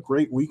going to have a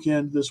great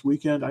weekend this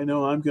weekend. I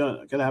know I'm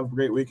gonna have a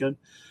great weekend.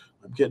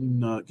 I'm getting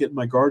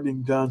my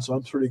gardening done, so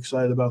I'm pretty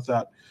excited about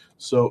that.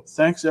 So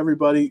thanks,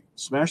 everybody.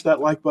 Smash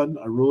that like button.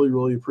 I really,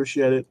 really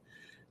appreciate it.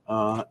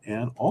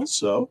 And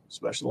also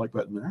smash the like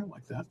button there,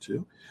 like that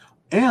too.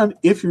 And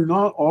if you're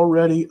not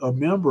already a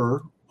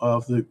member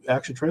of the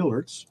Action Trade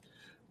Alerts,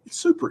 it's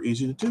super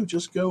easy to do.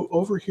 Just go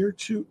over here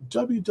to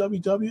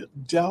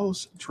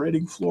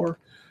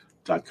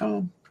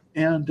www.dallastradingfloor.com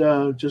and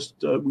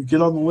we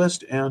get on the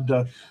list, and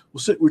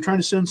we're trying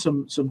to send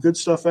some good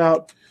stuff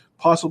out,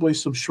 possibly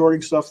some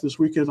shorting stuff this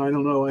weekend. I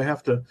don't know. I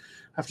have to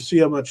see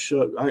how much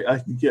I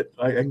can get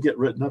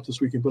written up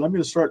this weekend. But I'm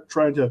going to start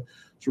trying to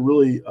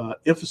really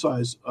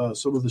emphasize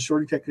some of the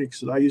shorting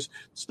techniques that I use.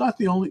 It's not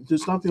the only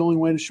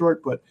way to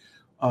short, but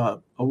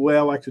a way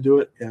I like to do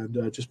it,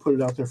 and just put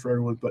it out there for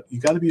everyone. But you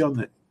got to be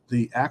on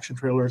the Action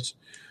Trade Alerts.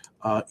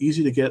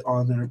 Easy to get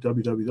on there.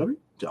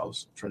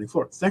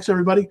 www.dallastradingfloor. Thanks,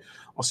 everybody.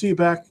 I'll see you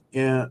back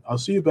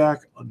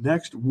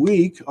next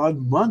week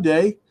on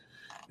Monday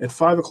at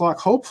 5:00.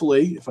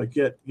 Hopefully, if I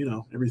get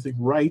everything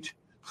right,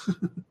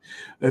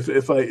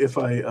 if I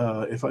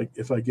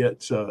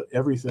get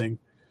everything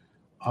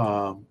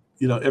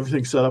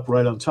everything set up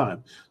right on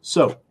time.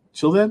 So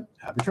till then,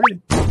 happy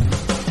trading.